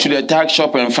 go to the tax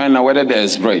shop and find out whether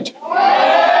there's bread.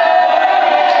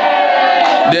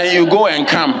 Then you go and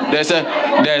come. They say,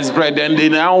 there's bread. Then they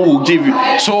now will give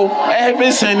you. So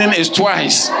every sending is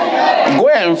twice. Go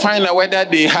and find out whether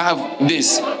they have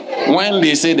this. When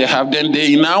they say they have, then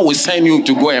they now will send you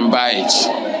to go and buy it.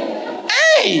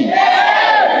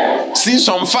 Hey! See,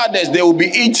 some fathers, they will be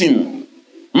eating.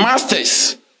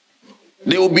 Masters,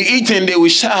 they will be eating, they will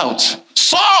shout,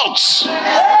 salt!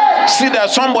 See that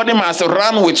somebody must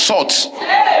run with salt.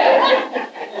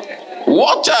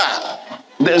 Water!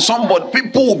 Then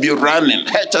people will be running.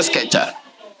 Sketcher.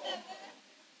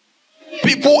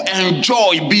 People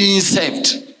enjoy being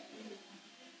saved.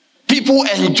 People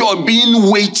enjoy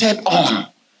being waited on.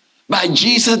 But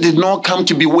Jesus did not come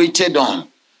to be waited on.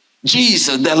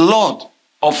 Jesus, the Lord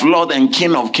of Lords and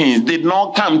King of Kings, did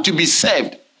not come to be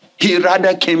saved. He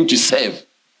rather came to save.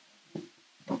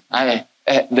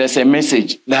 There's a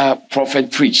message that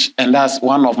prophet preached, and that's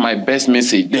one of my best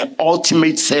messages. The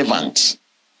ultimate servant.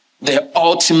 The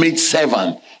ultimate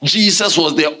servant. Jesus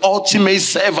was the ultimate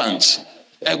servant.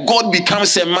 God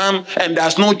becomes a man and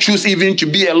does not choose even to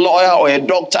be a lawyer or a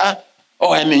doctor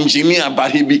or an engineer,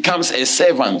 but he becomes a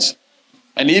servant.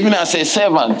 And even as a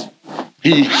servant,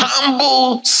 he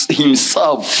humbles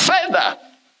himself further.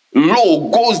 Low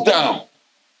goes down.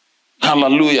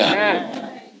 Hallelujah.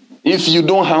 Yeah. If you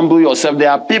don't humble yourself,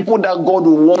 there are people that God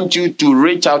will want you to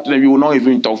reach out to them. You will not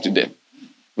even talk to them.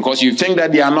 Because you think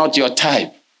that they are not your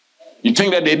type. You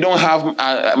think that they don't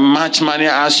have much money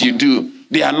as you do.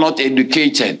 They are not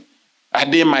educated. Are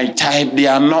they my type? They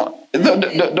are not.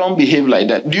 Don't behave like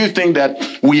that. Do you think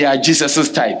that we are Jesus'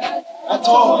 type? At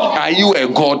all. Are you a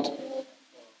God?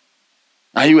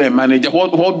 Are you a manager?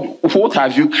 What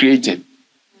have you created?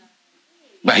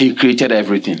 But he created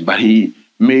everything. But he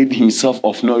made himself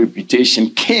of no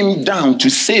reputation, came down to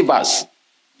save us,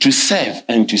 to serve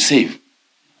and to save.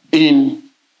 In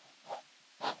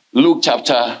Luke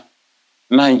chapter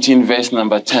 19, verse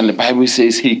number 10, the Bible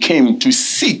says he came to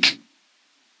seek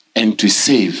and to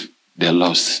save the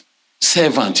lost.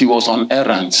 Servant, he was on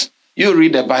errands. You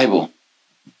read the Bible.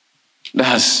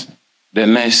 That's the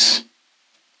next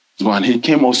one. He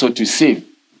came also to save.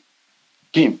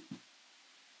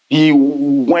 He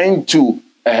went to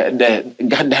the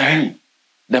gathering.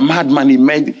 The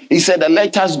madman he said,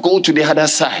 let us go to the other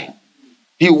side.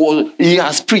 He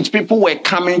has preached. People were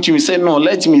coming to him. He said, no,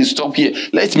 let me stop here.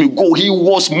 Let me go. He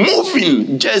was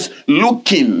moving, just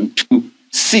looking to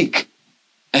seek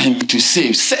and to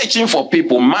save. Searching for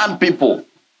people, mad people.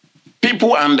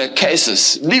 People under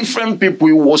curses. Different people.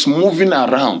 He was moving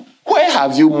around. Where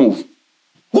have you moved?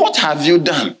 What have you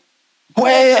done?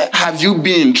 Where have you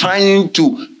been trying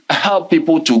to help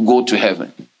people to go to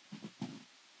heaven?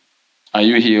 Are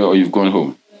you here or you've gone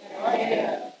home?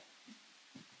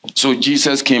 So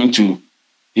Jesus came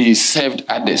he served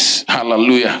others.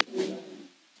 Hallelujah.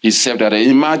 He served others.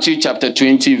 In Matthew chapter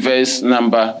 20, verse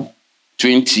number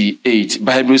 28,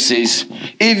 Bible says,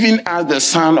 even as the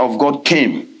Son of God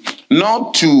came,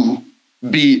 not to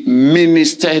be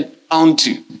ministered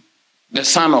unto, the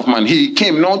Son of Man. He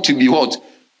came not to be what?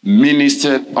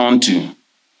 Ministered unto,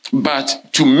 but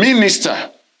to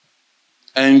minister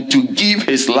and to give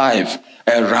his life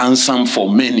a ransom for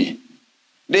many.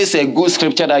 This is a good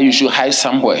scripture that you should hide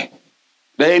somewhere.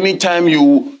 That anytime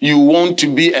you want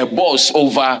to be a boss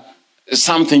over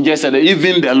something, just that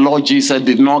even the Lord Jesus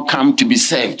did not come to be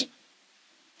saved.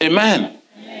 Amen.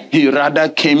 He rather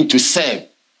came to serve.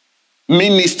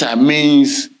 Minister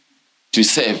means to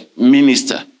serve.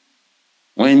 Minister.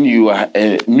 When you are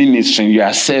ministering, you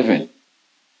are serving.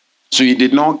 So he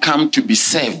did not come to be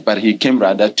served, but he came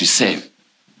rather to serve.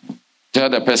 Tell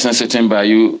the person sitting by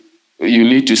you, you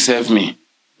need to serve me.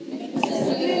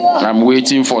 I'm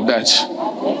waiting for that.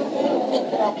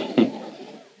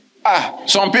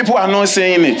 Some people are not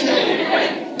saying it.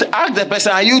 Ask the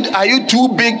person, are you too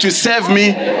big to serve me?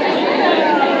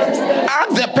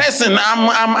 Ask the person,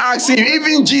 I'm asking you,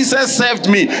 even Jesus served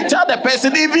me. Tell the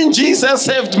person, even Jesus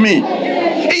served me.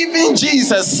 Even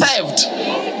Jesus served.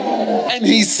 And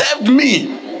he served me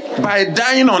by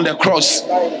dying on the cross.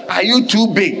 Are you too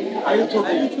big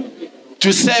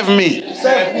to serve me?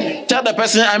 Tell the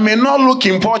person, I may not look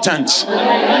important,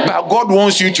 but God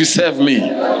wants you to serve me.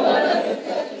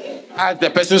 Ask the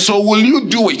person, so will you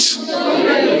do it?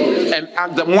 And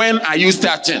ask them, when are you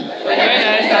starting?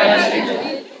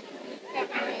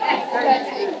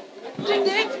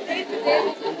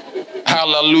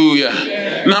 Hallelujah.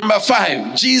 Yeah. Number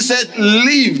 5, Jesus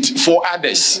lived for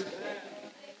others.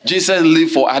 Jesus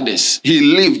lived for others. He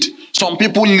lived. Some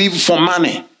people live for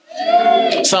money.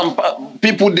 Some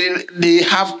people, they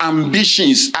have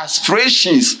ambitions,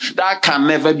 aspirations that can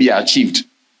never be achieved.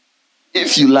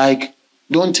 If you like,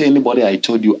 don't tell anybody I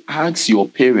told you. Ask your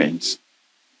parents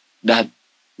that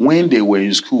when they were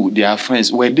in school, their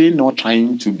friends, were they not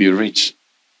trying to be rich?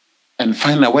 And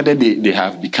find out whether they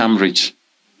have become rich.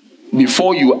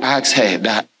 Before you ask her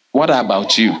that, what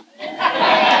about you?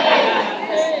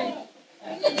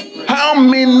 How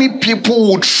many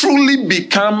people would truly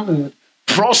become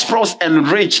prosperous and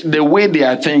rich the way they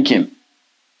are thinking?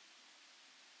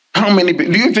 How many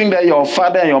people? Do you think that your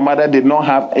father and your mother did not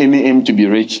have any aim to be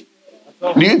rich?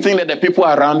 Do you think that the people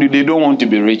around you, they don't want to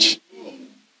be rich?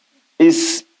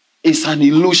 It's an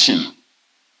illusion.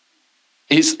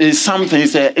 It's something,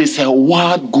 it's a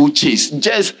wild goose chase.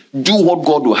 Just do what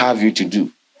God will have you to do.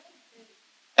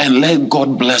 And let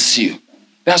God bless you.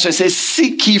 That's why it says,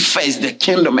 seek ye first the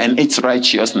kingdom and its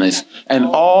righteousness, and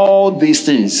all these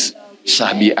things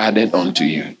shall be added unto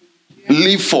you.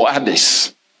 Live for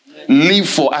others. Live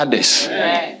for others.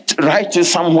 Write it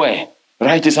somewhere.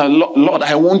 Write it somewhere. Lord,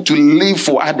 I want to live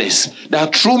for others.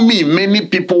 That through me, many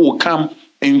people will come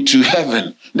into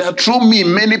heaven. That through me,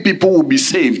 many people will be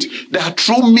saved. That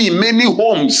through me, many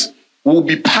homes will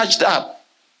be patched up.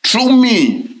 Through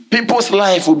me, people's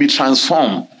life will be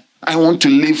transformed. I want to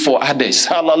live for others.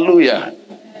 Hallelujah.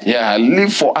 Yeah,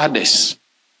 live for others.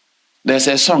 There's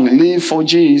a song, live for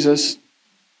Jesus.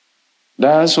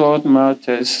 That's what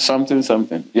matters. Something,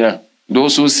 something. Yeah.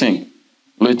 Those who sing,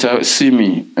 later see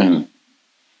me. And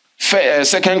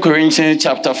 2 Corinthians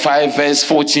chapter 5, verse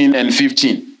 14 and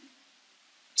 15.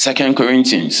 2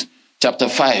 Corinthians chapter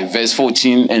 5, verse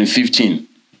 14 and 15.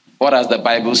 What does the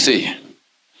Bible say?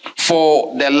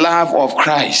 For the love of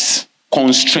Christ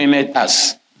constrained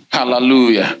us.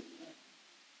 Hallelujah.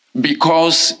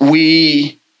 Because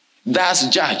we thus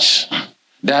judge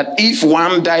that if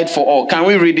one died for all, can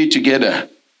we read it together?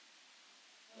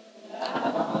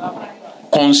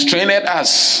 Constrained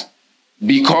us,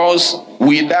 because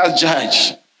we thus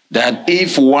judge that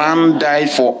if one died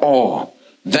for all,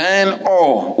 then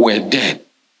all were dead,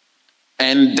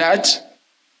 and that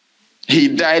he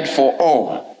died for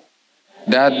all,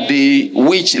 that they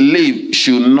which live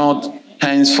should not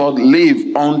henceforth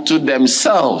live unto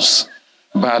themselves,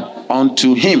 but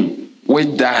unto him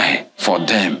which died for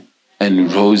them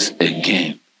and rose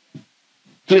again.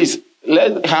 Please,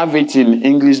 let's have it in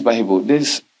English Bible.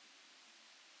 This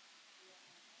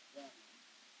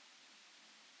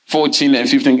 14 and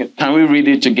 15. Can we read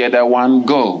it together? One,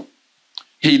 go.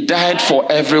 He died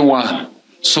for everyone,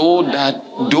 so that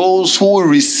those who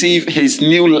receive his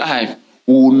new life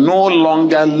will no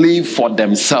longer live for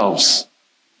themselves.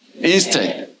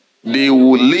 Instead, they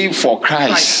will live for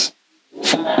Christ,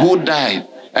 who died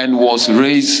and was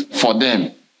raised for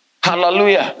them.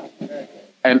 Hallelujah.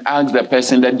 And ask the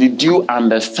person that, did you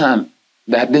understand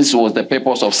that this was the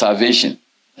purpose of salvation?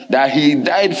 That he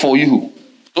died for you,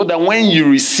 so that when you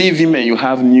receive him and you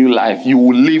have new life, you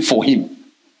will live for him.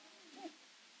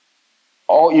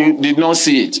 Or you did not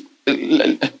see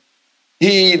it.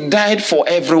 He died for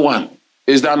everyone.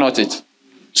 Is that not it?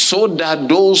 So that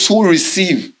those who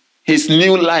receive his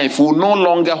new life will no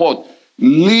longer what?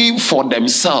 Live for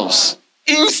themselves.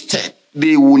 Instead,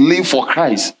 they will live for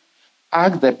Christ.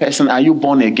 Ask the person, are you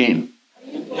born again?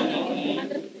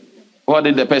 What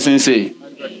did the person say?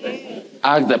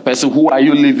 Ask the person, who are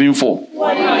you living for?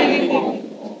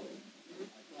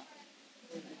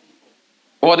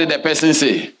 What did the person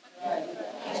say?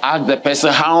 Ask the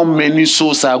person, how many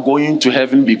souls are going to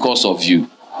heaven because of you?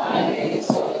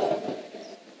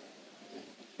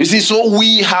 You see, so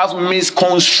we have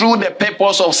misconstrued the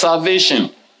purpose of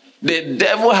salvation. The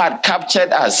devil had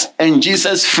captured us, and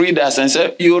Jesus freed us and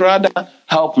said, you rather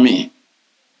help me.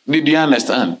 Did you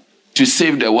understand? To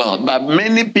save the world. But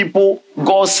many people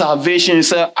got salvation and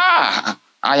say, I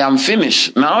am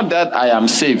finished. Now that I am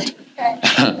saved,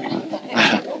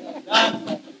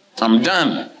 I'm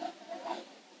done.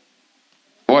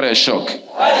 What a shock.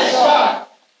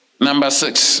 Number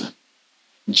 6,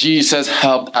 Jesus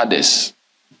helped others.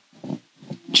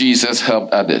 Jesus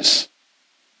helped others.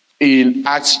 In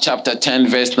Acts chapter 10,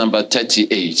 verse number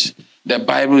 38, the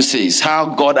Bible says how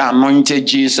God anointed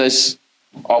Jesus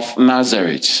of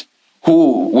Nazareth,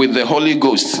 who with the Holy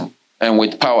Ghost and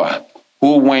with power,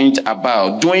 who went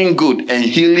about doing good and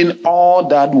healing all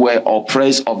that were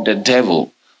oppressed of the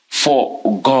devil,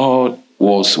 for God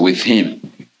was with him.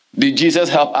 Did Jesus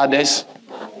help others?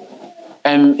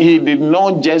 And he did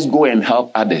not just go and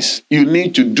help others. You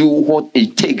need to do what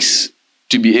it takes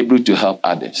to be able to help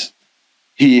others.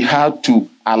 He had to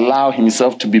allow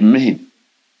himself to be made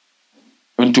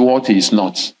into what he is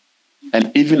not.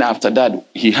 And even after that,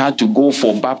 he had to go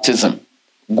for baptism,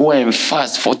 go and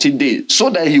fast 40 days so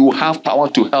that he will have power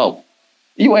to help.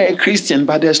 You are a Christian,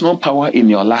 but there's no power in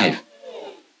your life.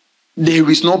 There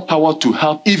is no power to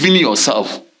help even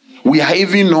yourself. We are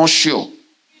even not sure.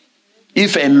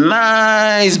 If a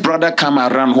nice brother come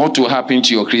around, what will happen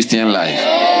to your Christian life?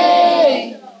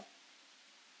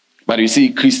 But you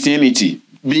see, Christianity,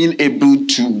 being able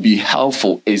to be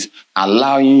helpful, is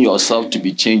allowing yourself to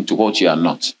be changed to what you are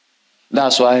not.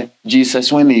 That's why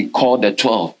Jesus, when he called the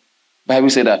 12, the Bible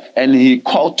said that, and he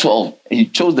called 12, he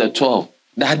chose the 12,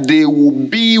 that they will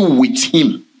be with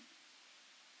him.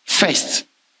 First,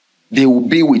 they will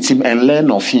be with him and learn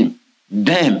of him.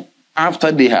 Then,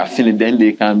 after they have finished, then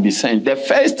they can be sent. The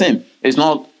first thing is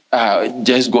not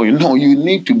just going. No, you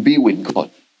need to be with God.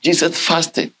 Jesus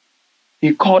fasted.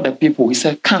 He called the people. He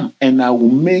said, come and I will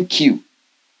make you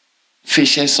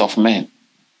fishers of men.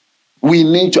 We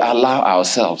need to allow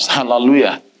ourselves.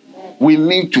 Hallelujah. We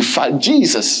need to fast.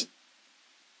 Jesus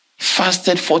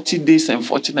fasted 40 days and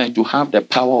 40 nights to have the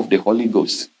power of the Holy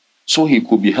Ghost so he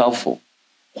could be helpful.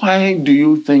 Why do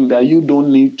you think that you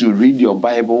don't need to read your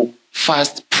Bible,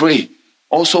 fast, pray,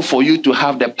 also for you to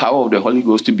have the power of the Holy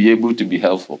Ghost to be able to be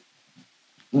helpful?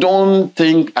 Don't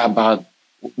think about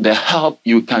the help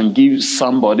you can give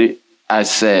somebody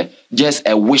as just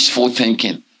a wishful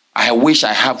thinking. I wish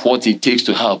I have what it takes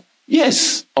to help.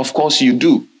 Yes, of course you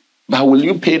do. But will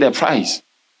you pay the price?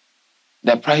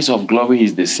 The price of glory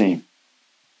is the same.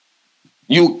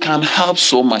 You can help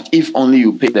so much if only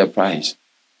you pay the price.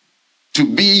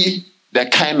 To be the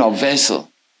kind of vessel,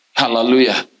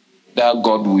 hallelujah, that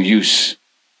God will use.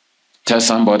 Tell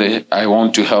somebody, I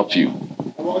want to help you.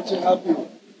 I want to help you.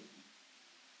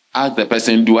 Ask the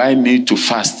person, do I need to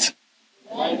fast?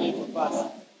 Do I need to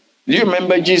fast? Do you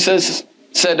remember Jesus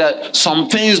said that some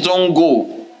things don't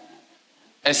go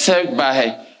except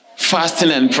by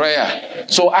fasting and prayer?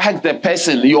 So ask the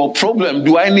person, your problem,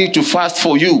 do I need to fast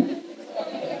for you?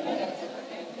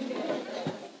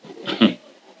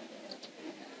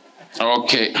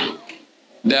 Okay.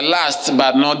 The last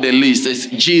but not the least is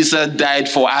Jesus died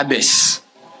for others.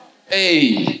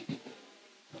 Hey,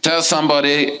 tell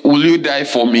somebody, will you die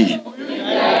for me?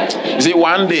 You see,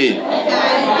 one day,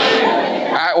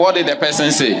 what did the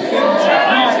person say?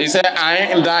 He said, I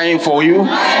ain't dying for you.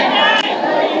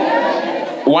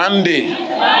 One day,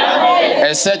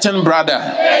 a certain brother,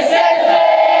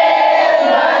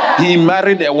 he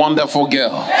married a wonderful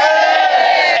girl.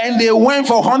 And they went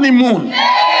for honeymoon.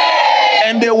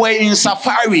 And they were in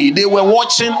safari. They were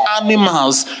watching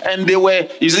animals. And they were,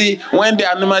 you see, when the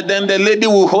animal, then the lady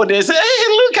will hold it and say, hey,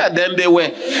 look at them. They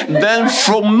were, then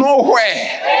from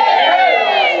nowhere.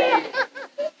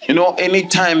 You know,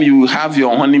 anytime you have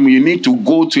your honeymoon, you need to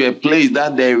go to a place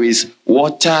that there is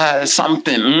water,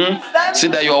 something. See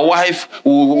that your wife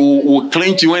will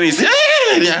cling to you when it's,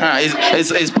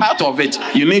 it's part of it.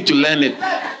 You need to learn it.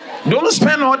 Don't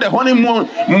spend all the honeymoon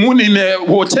in a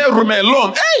hotel room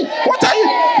alone. Hey, what are you?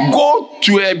 Go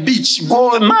to a beach.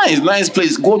 Go nice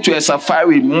place. Go to a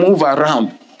safari. Move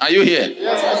around. Are you here?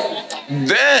 Yes.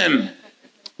 Then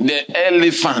the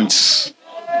elephants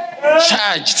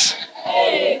charged.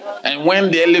 And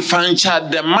when the elephant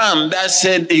charged, the man that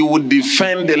said he would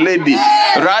defend the lady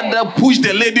rather pushed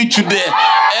the lady to the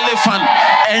elephant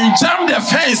and jumped the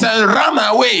fence and ran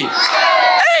away.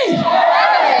 Hey!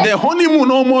 The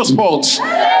honeymoon almost spoiled.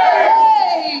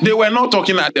 They were not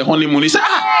talking at the honeymoon. He said,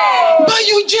 but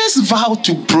you just vowed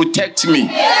to protect me.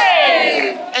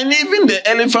 And even the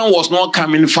elephant was not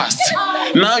coming fast.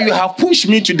 Now you have pushed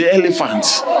me to the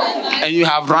elephant and you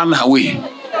have run away.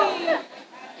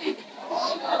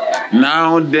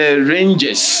 Now the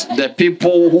rangers, the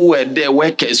people who were there,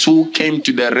 workers who came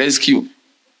to the rescue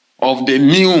of the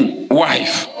new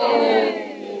wife.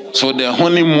 So the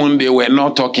honeymoon, they were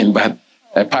not talking, but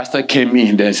a pastor came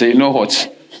in and said, you know what?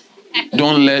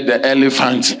 Don't let the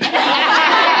elephant.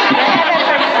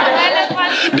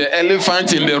 The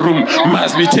elephant in the room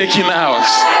must be taken out.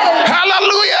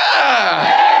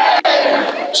 Hallelujah!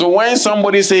 So when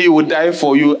somebody say he will die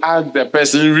for you, ask the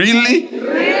person, really?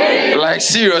 Like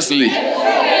seriously?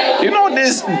 You know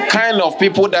this kind of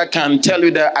people that can tell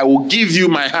you that I will give you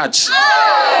my heart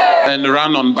and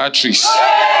run on batteries.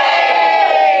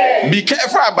 Be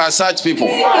careful about such people.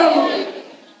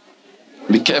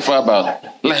 Be careful about,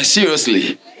 like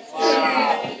seriously.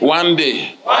 One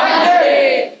day,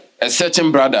 a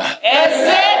certain brother,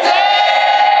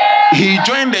 he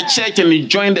joined the church and he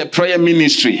joined the prayer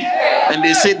ministry. And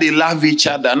they said they love each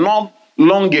other. Not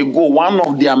long ago, one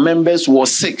of their members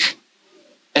was sick.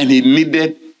 and he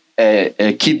needed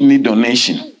a kidney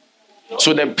donation.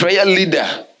 So the prayer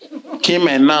leader came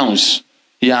and announced.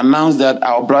 He announced that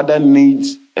our brother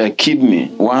needs a kidney,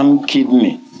 one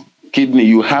kidney.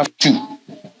 You have 2.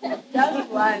 Just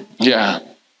one. Yeah,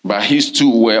 but his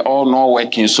 2 were all not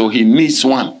working, so he needs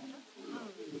 1.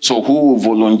 So who will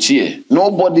volunteer?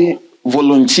 Nobody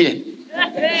volunteered.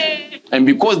 And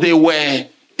because they were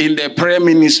in the prayer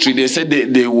ministry, they said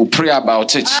they will pray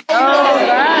about it.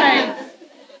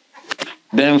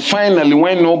 Then finally,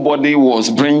 when nobody was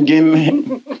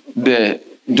bringing the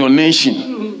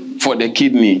donation for the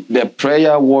kidney, the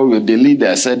prayer warrior, the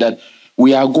leader, said that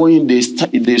we are going, they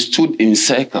stood in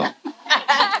circle,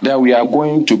 that we are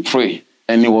going to pray.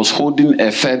 And he was holding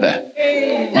a feather.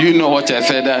 You know what a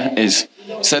feather is?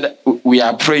 Said, we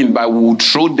are praying, but we will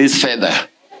throw this feather.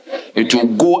 It will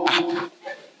go up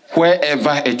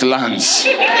wherever it lands.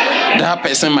 That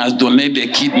person must donate the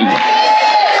kidney.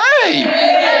 Hey!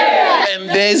 And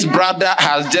this brother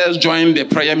has just joined the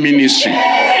prayer ministry.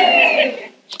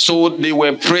 So they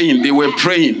were praying.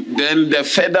 Then the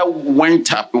feather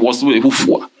went up. It was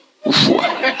ufua.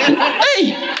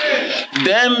 Hey!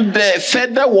 Then the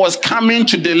feather was coming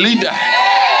to the leader.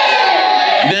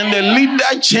 Then the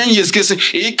leader changed his case. Then,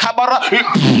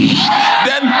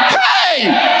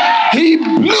 hey! He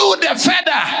blew the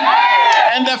feather.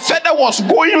 And the feather was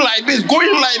going like this.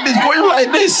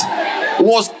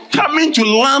 Was coming to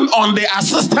land on the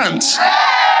assistant.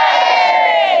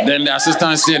 Then the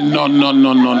assistant said, no.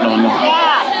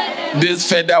 This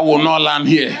feather will not land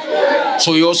here.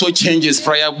 So he also changed his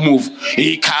prayer move.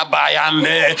 He also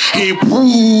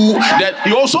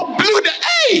blew the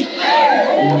A.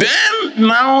 Then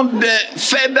now the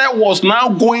feather was now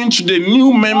going to the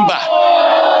new member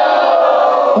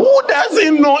who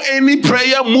doesn't know any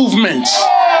prayer movement.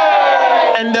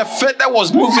 And the feather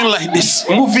was moving like this.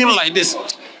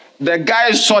 The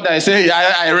guy saw that. I said,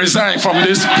 I resign from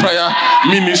this prayer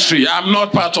ministry. I'm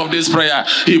not part of this prayer.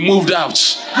 He moved out.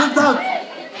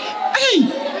 Hey.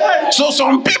 So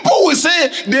some people will say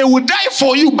they will die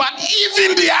for you, but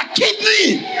even their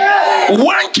kidney,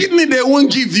 1 kidney they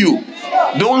won't give you.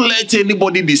 Don't let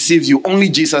anybody deceive you. Only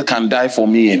Jesus can die for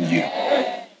me and you.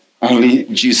 Only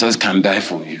Jesus can die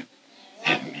for you.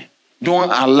 Amen. Don't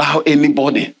allow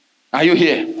anybody. Are you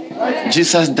here?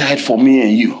 Jesus died for me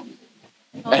and you.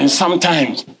 And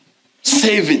sometimes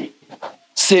saving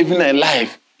a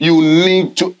life,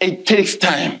 it takes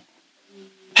time.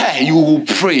 Hey, you will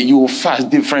pray, you will fast,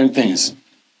 different things.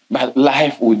 But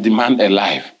life will demand a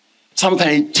life.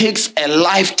 Sometimes it takes a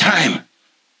lifetime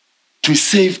to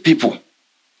save people.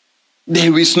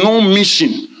 There is no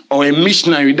mission or a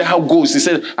missionary that goes, he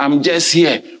said, I'm just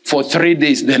here for 3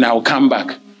 days, then I'll come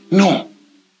back. No.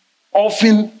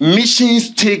 Often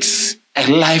missions takes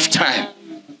a lifetime.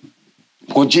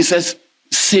 Because Jesus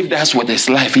saved us with his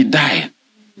life. He died.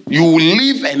 You will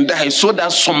live and die so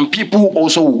that some people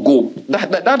also will go.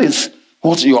 That is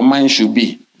what your mind should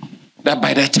be. That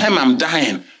by the time I'm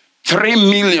dying, 3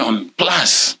 million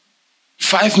plus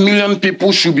 5 million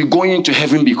people should be going to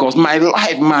heaven because my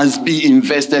life must be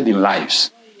invested in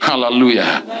lives.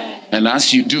 Hallelujah. And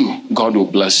as you do, God will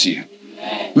bless you.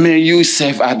 May you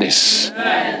serve others.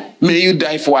 May you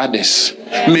die for others.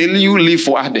 May you live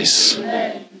for others.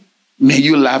 May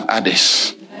you love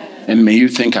others. And may you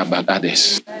think about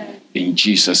others. In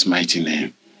Jesus' mighty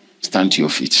name. Stand to your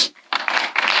feet.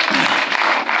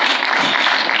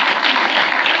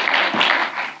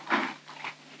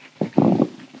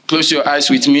 Close your eyes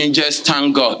with me. Just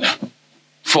thank God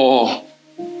for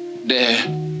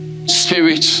the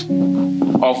Spirit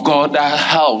of God that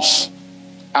helps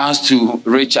us to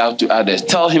reach out to others.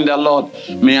 Tell him that, Lord,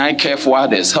 may I care for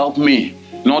others. Help me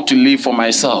not to live for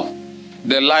myself.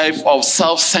 The life of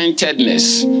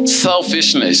self-centeredness,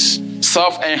 selfishness,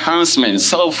 self-enhancement,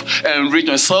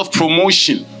 self-enrichment,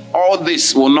 self-promotion. All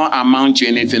this will not amount to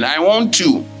anything. I want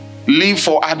to live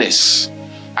for others.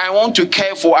 I want to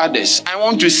care for others. I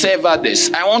want to serve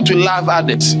others. I want to love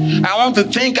others. I want to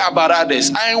think about others.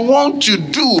 I want to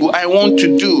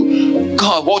do,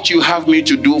 God, what you have me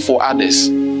to do for others.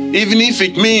 Even if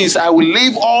it means I will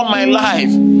live all my life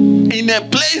in a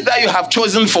place that you have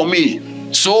chosen for me,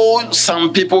 so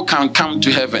some people can come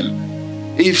to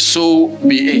heaven. If so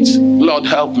be it. Lord,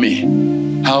 help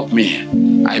me. Help me.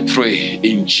 I pray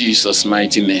in Jesus'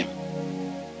 mighty name.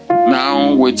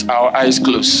 Now, with our eyes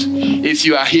closed, if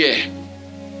you are here,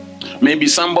 maybe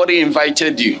somebody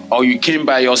invited you or you came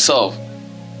by yourself,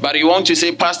 but you want to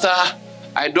say, Pastor,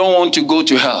 I don't want to go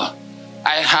to hell.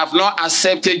 I have not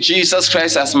accepted Jesus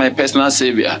Christ as my personal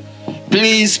Savior.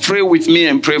 Please pray with me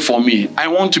and pray for me. I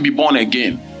want to be born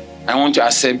again. I want to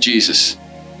accept Jesus.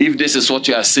 If this is what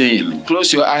you are saying,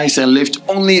 close your eyes and lift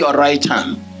only your right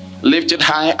hand. Lift it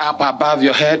high up above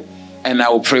your head, and I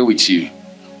will pray with you.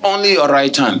 Only your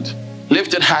right hand.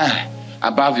 Lift it high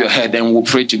above your head, and we'll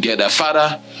pray together.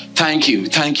 Father, thank you.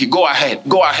 Thank you. Go ahead.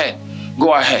 Go ahead.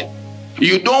 Go ahead.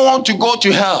 You don't want to go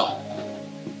to hell.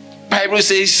 Bible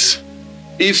says,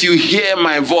 if you hear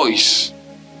my voice,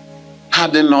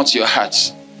 harden not your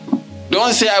hearts.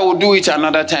 Don't say I will do it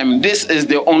another time. This is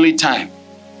the only time.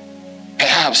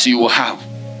 Perhaps you will have.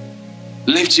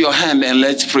 Lift your hand and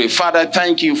let's pray. Father,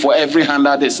 thank you for every hand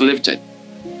that is lifted.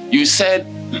 You said,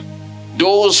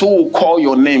 those who will call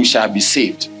your name shall be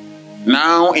saved.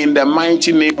 Now, in the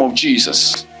mighty name of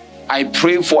Jesus, I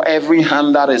pray for every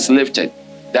hand that is lifted,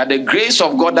 that the grace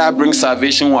of God that brings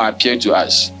salvation will appear to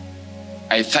us.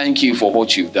 I thank you for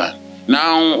what you've done.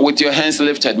 Now, with your hands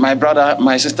lifted, my brother,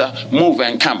 my sister, move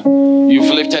and come.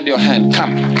 You've lifted your hand.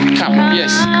 Come, come,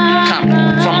 yes, come.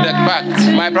 From the back,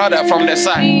 my brother, from the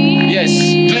side. Yes,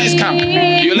 please come.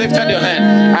 You lifted your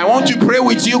hand. I want to pray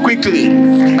with you quickly,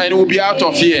 and we'll be out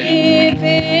of here.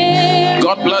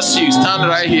 God bless you. Stand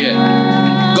right here.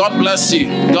 God bless you.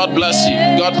 God bless you.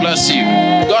 God bless you.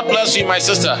 God bless you, my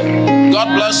sister.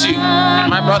 God bless you,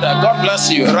 my brother. God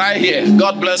bless you. Right here.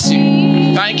 God bless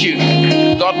you. Thank you.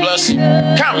 God bless you.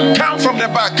 Come, come from the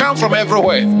back. Come from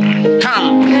everywhere.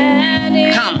 Come,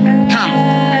 come, come, come,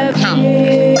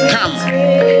 come,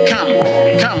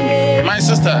 come, come. My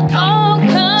sister, come.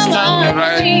 Stand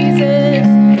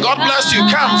right. God bless you.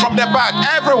 Come from the back.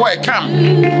 Everywhere.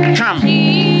 Come, come,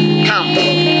 come.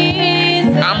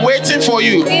 I'm waiting for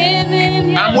you.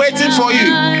 I'm waiting for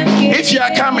you. If you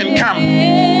are coming, come.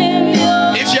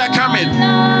 If you are coming,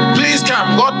 please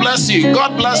come. God bless you.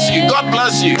 God bless you. God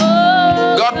bless you.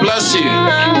 God bless you.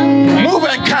 Move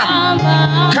and come.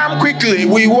 Come quickly.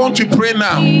 We want to pray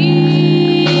now.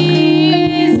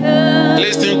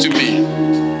 Listen to me.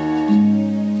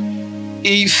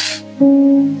 If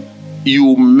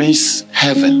you miss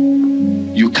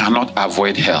heaven, you cannot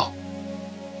avoid hell.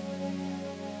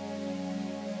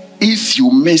 If you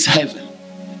miss heaven,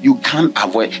 you can't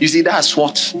avoid. You see, that's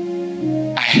what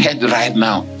I heard right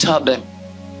now. Tell them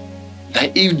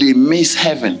that if they miss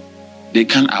heaven, they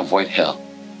can't avoid hell.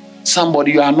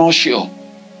 Somebody, you are not sure.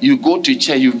 You go to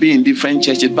church, you've been in different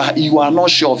churches, but you are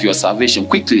not sure of your salvation.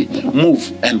 Quickly,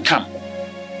 move and come.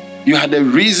 You have the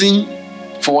reason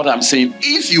for what I'm saying.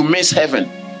 If you miss heaven,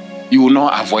 you will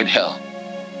not avoid hell.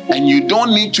 And you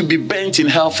don't need to be burnt in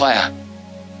hellfire.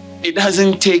 It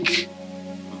doesn't take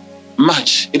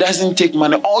much. It doesn't take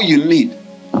money. All you need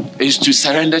is to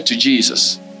surrender to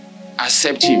Jesus.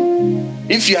 Accept him.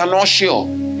 If you are not sure,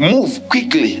 move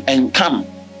quickly and come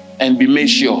and be made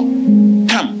sure.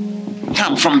 Come.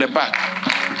 Come from the back.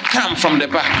 Come from the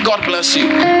back. God bless you.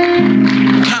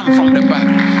 Come from the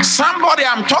back. Somebody,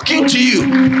 I'm talking to you.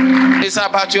 It's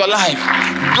about your life.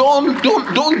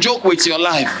 Don't joke with your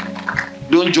life.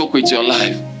 Don't joke with your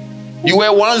life. You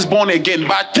were once born again,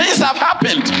 but things have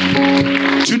happened.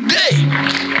 Today,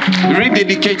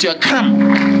 rededicate your come.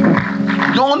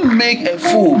 Don't make a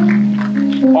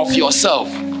fool of yourself.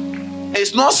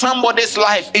 It's not somebody's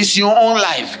life, it's your own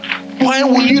life. Why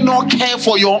will you not care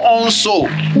for your own soul?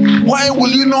 Why will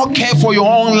you not care for your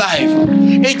own life?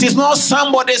 It is not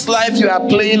somebody's life you are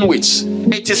playing with.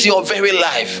 It is your very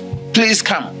life. Please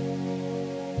come.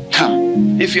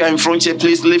 Come. If you are in front here,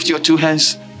 please lift your two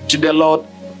hands to the Lord.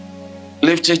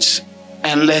 Lift it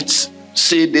and let's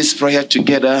say this prayer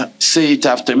together. Say it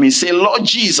after me. Say, Lord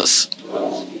Jesus.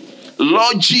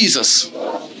 Lord Jesus,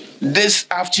 this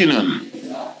afternoon,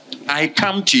 I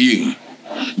come to you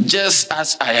just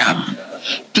as I am.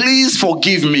 Please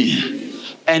forgive me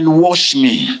and wash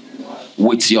me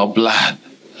with your blood.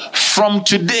 From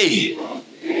today,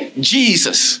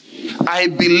 Jesus, I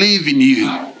believe in you.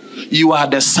 You are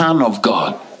the Son of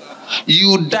God.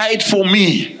 You died for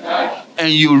me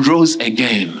and you rose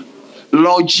again.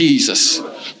 Lord Jesus,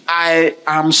 I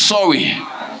am sorry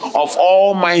of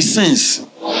all my sins.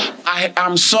 I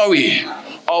am sorry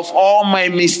of all my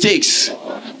mistakes.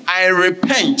 I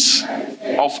repent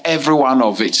of every one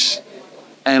of it.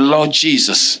 And Lord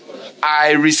Jesus,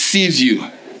 I receive you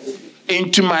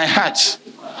into my heart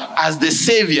as the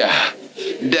Savior,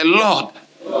 the Lord,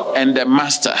 and the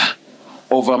Master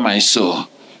over my soul.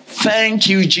 Thank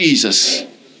you, Jesus,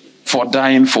 for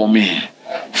dying for me.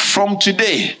 From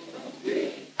today,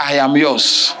 I am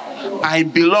yours. I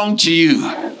belong to you,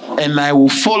 and I will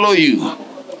follow you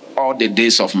all the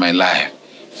days of my life.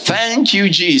 Thank you,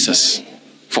 Jesus,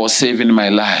 for saving my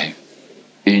life.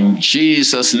 In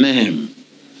Jesus' name,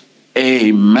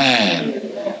 amen.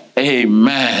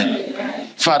 Amen.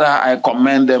 Father, I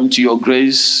commend them to your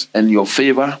grace and your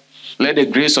favor. Let the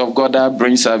grace of God that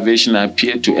brings salvation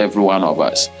appear to every one of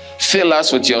us. Fill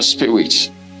us with your spirit.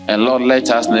 And Lord, let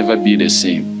us never be the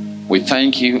same. We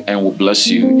thank you and we bless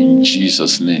you in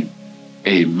Jesus' name.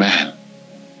 Amen.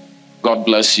 God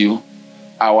bless you.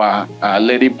 Our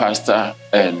lady pastor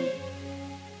and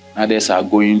others are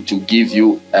going to give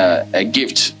you a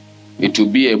gift. It will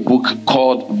be a book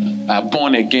called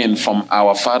Born Again from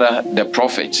our father, the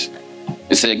prophet.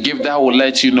 It's a gift that will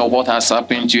let you know what has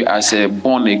happened to you as a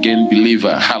born again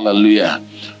believer. Hallelujah.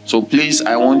 So please,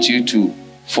 I want you to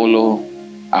follow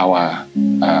our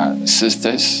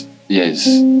sisters. Yes.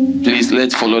 Please,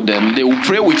 let's follow them. They will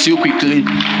pray with you quickly.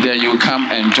 Then you come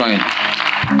and join.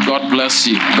 God bless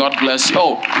you. God bless you.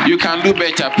 Oh, you can do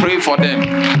better. Pray for them.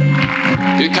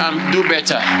 You can do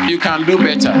better. You can do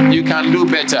better. You can do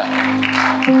better.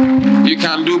 You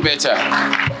can do better.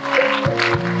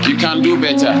 You can do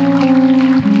better.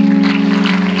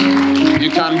 You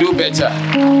can do better.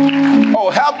 Oh,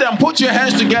 help them. Put your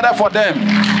hands together for them.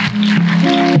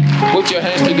 Put your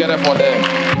hands together for them.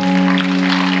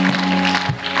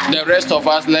 The rest of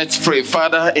us, let's pray.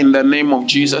 Father, in the name of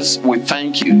Jesus, we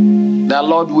thank you that,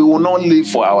 Lord, we will not live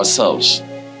for ourselves,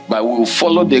 but we will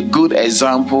follow the good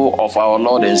example of our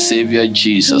Lord and Savior,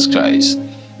 Jesus Christ.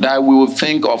 That we will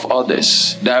think of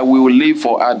others, that we will live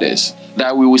for others,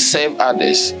 that we will save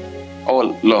others.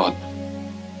 Oh, Lord,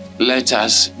 let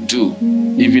us do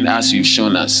even as you've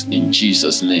shown us, in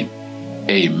Jesus' name.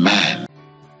 Amen.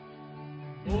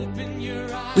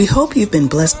 We hope you've been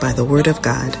blessed by the Word of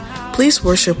God. Please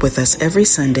worship with us every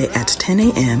Sunday at 10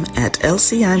 a.m. at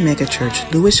LCI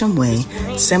Megachurch, Lewisham Way,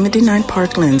 79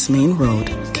 Parklands Main Road,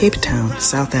 Cape Town,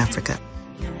 South Africa.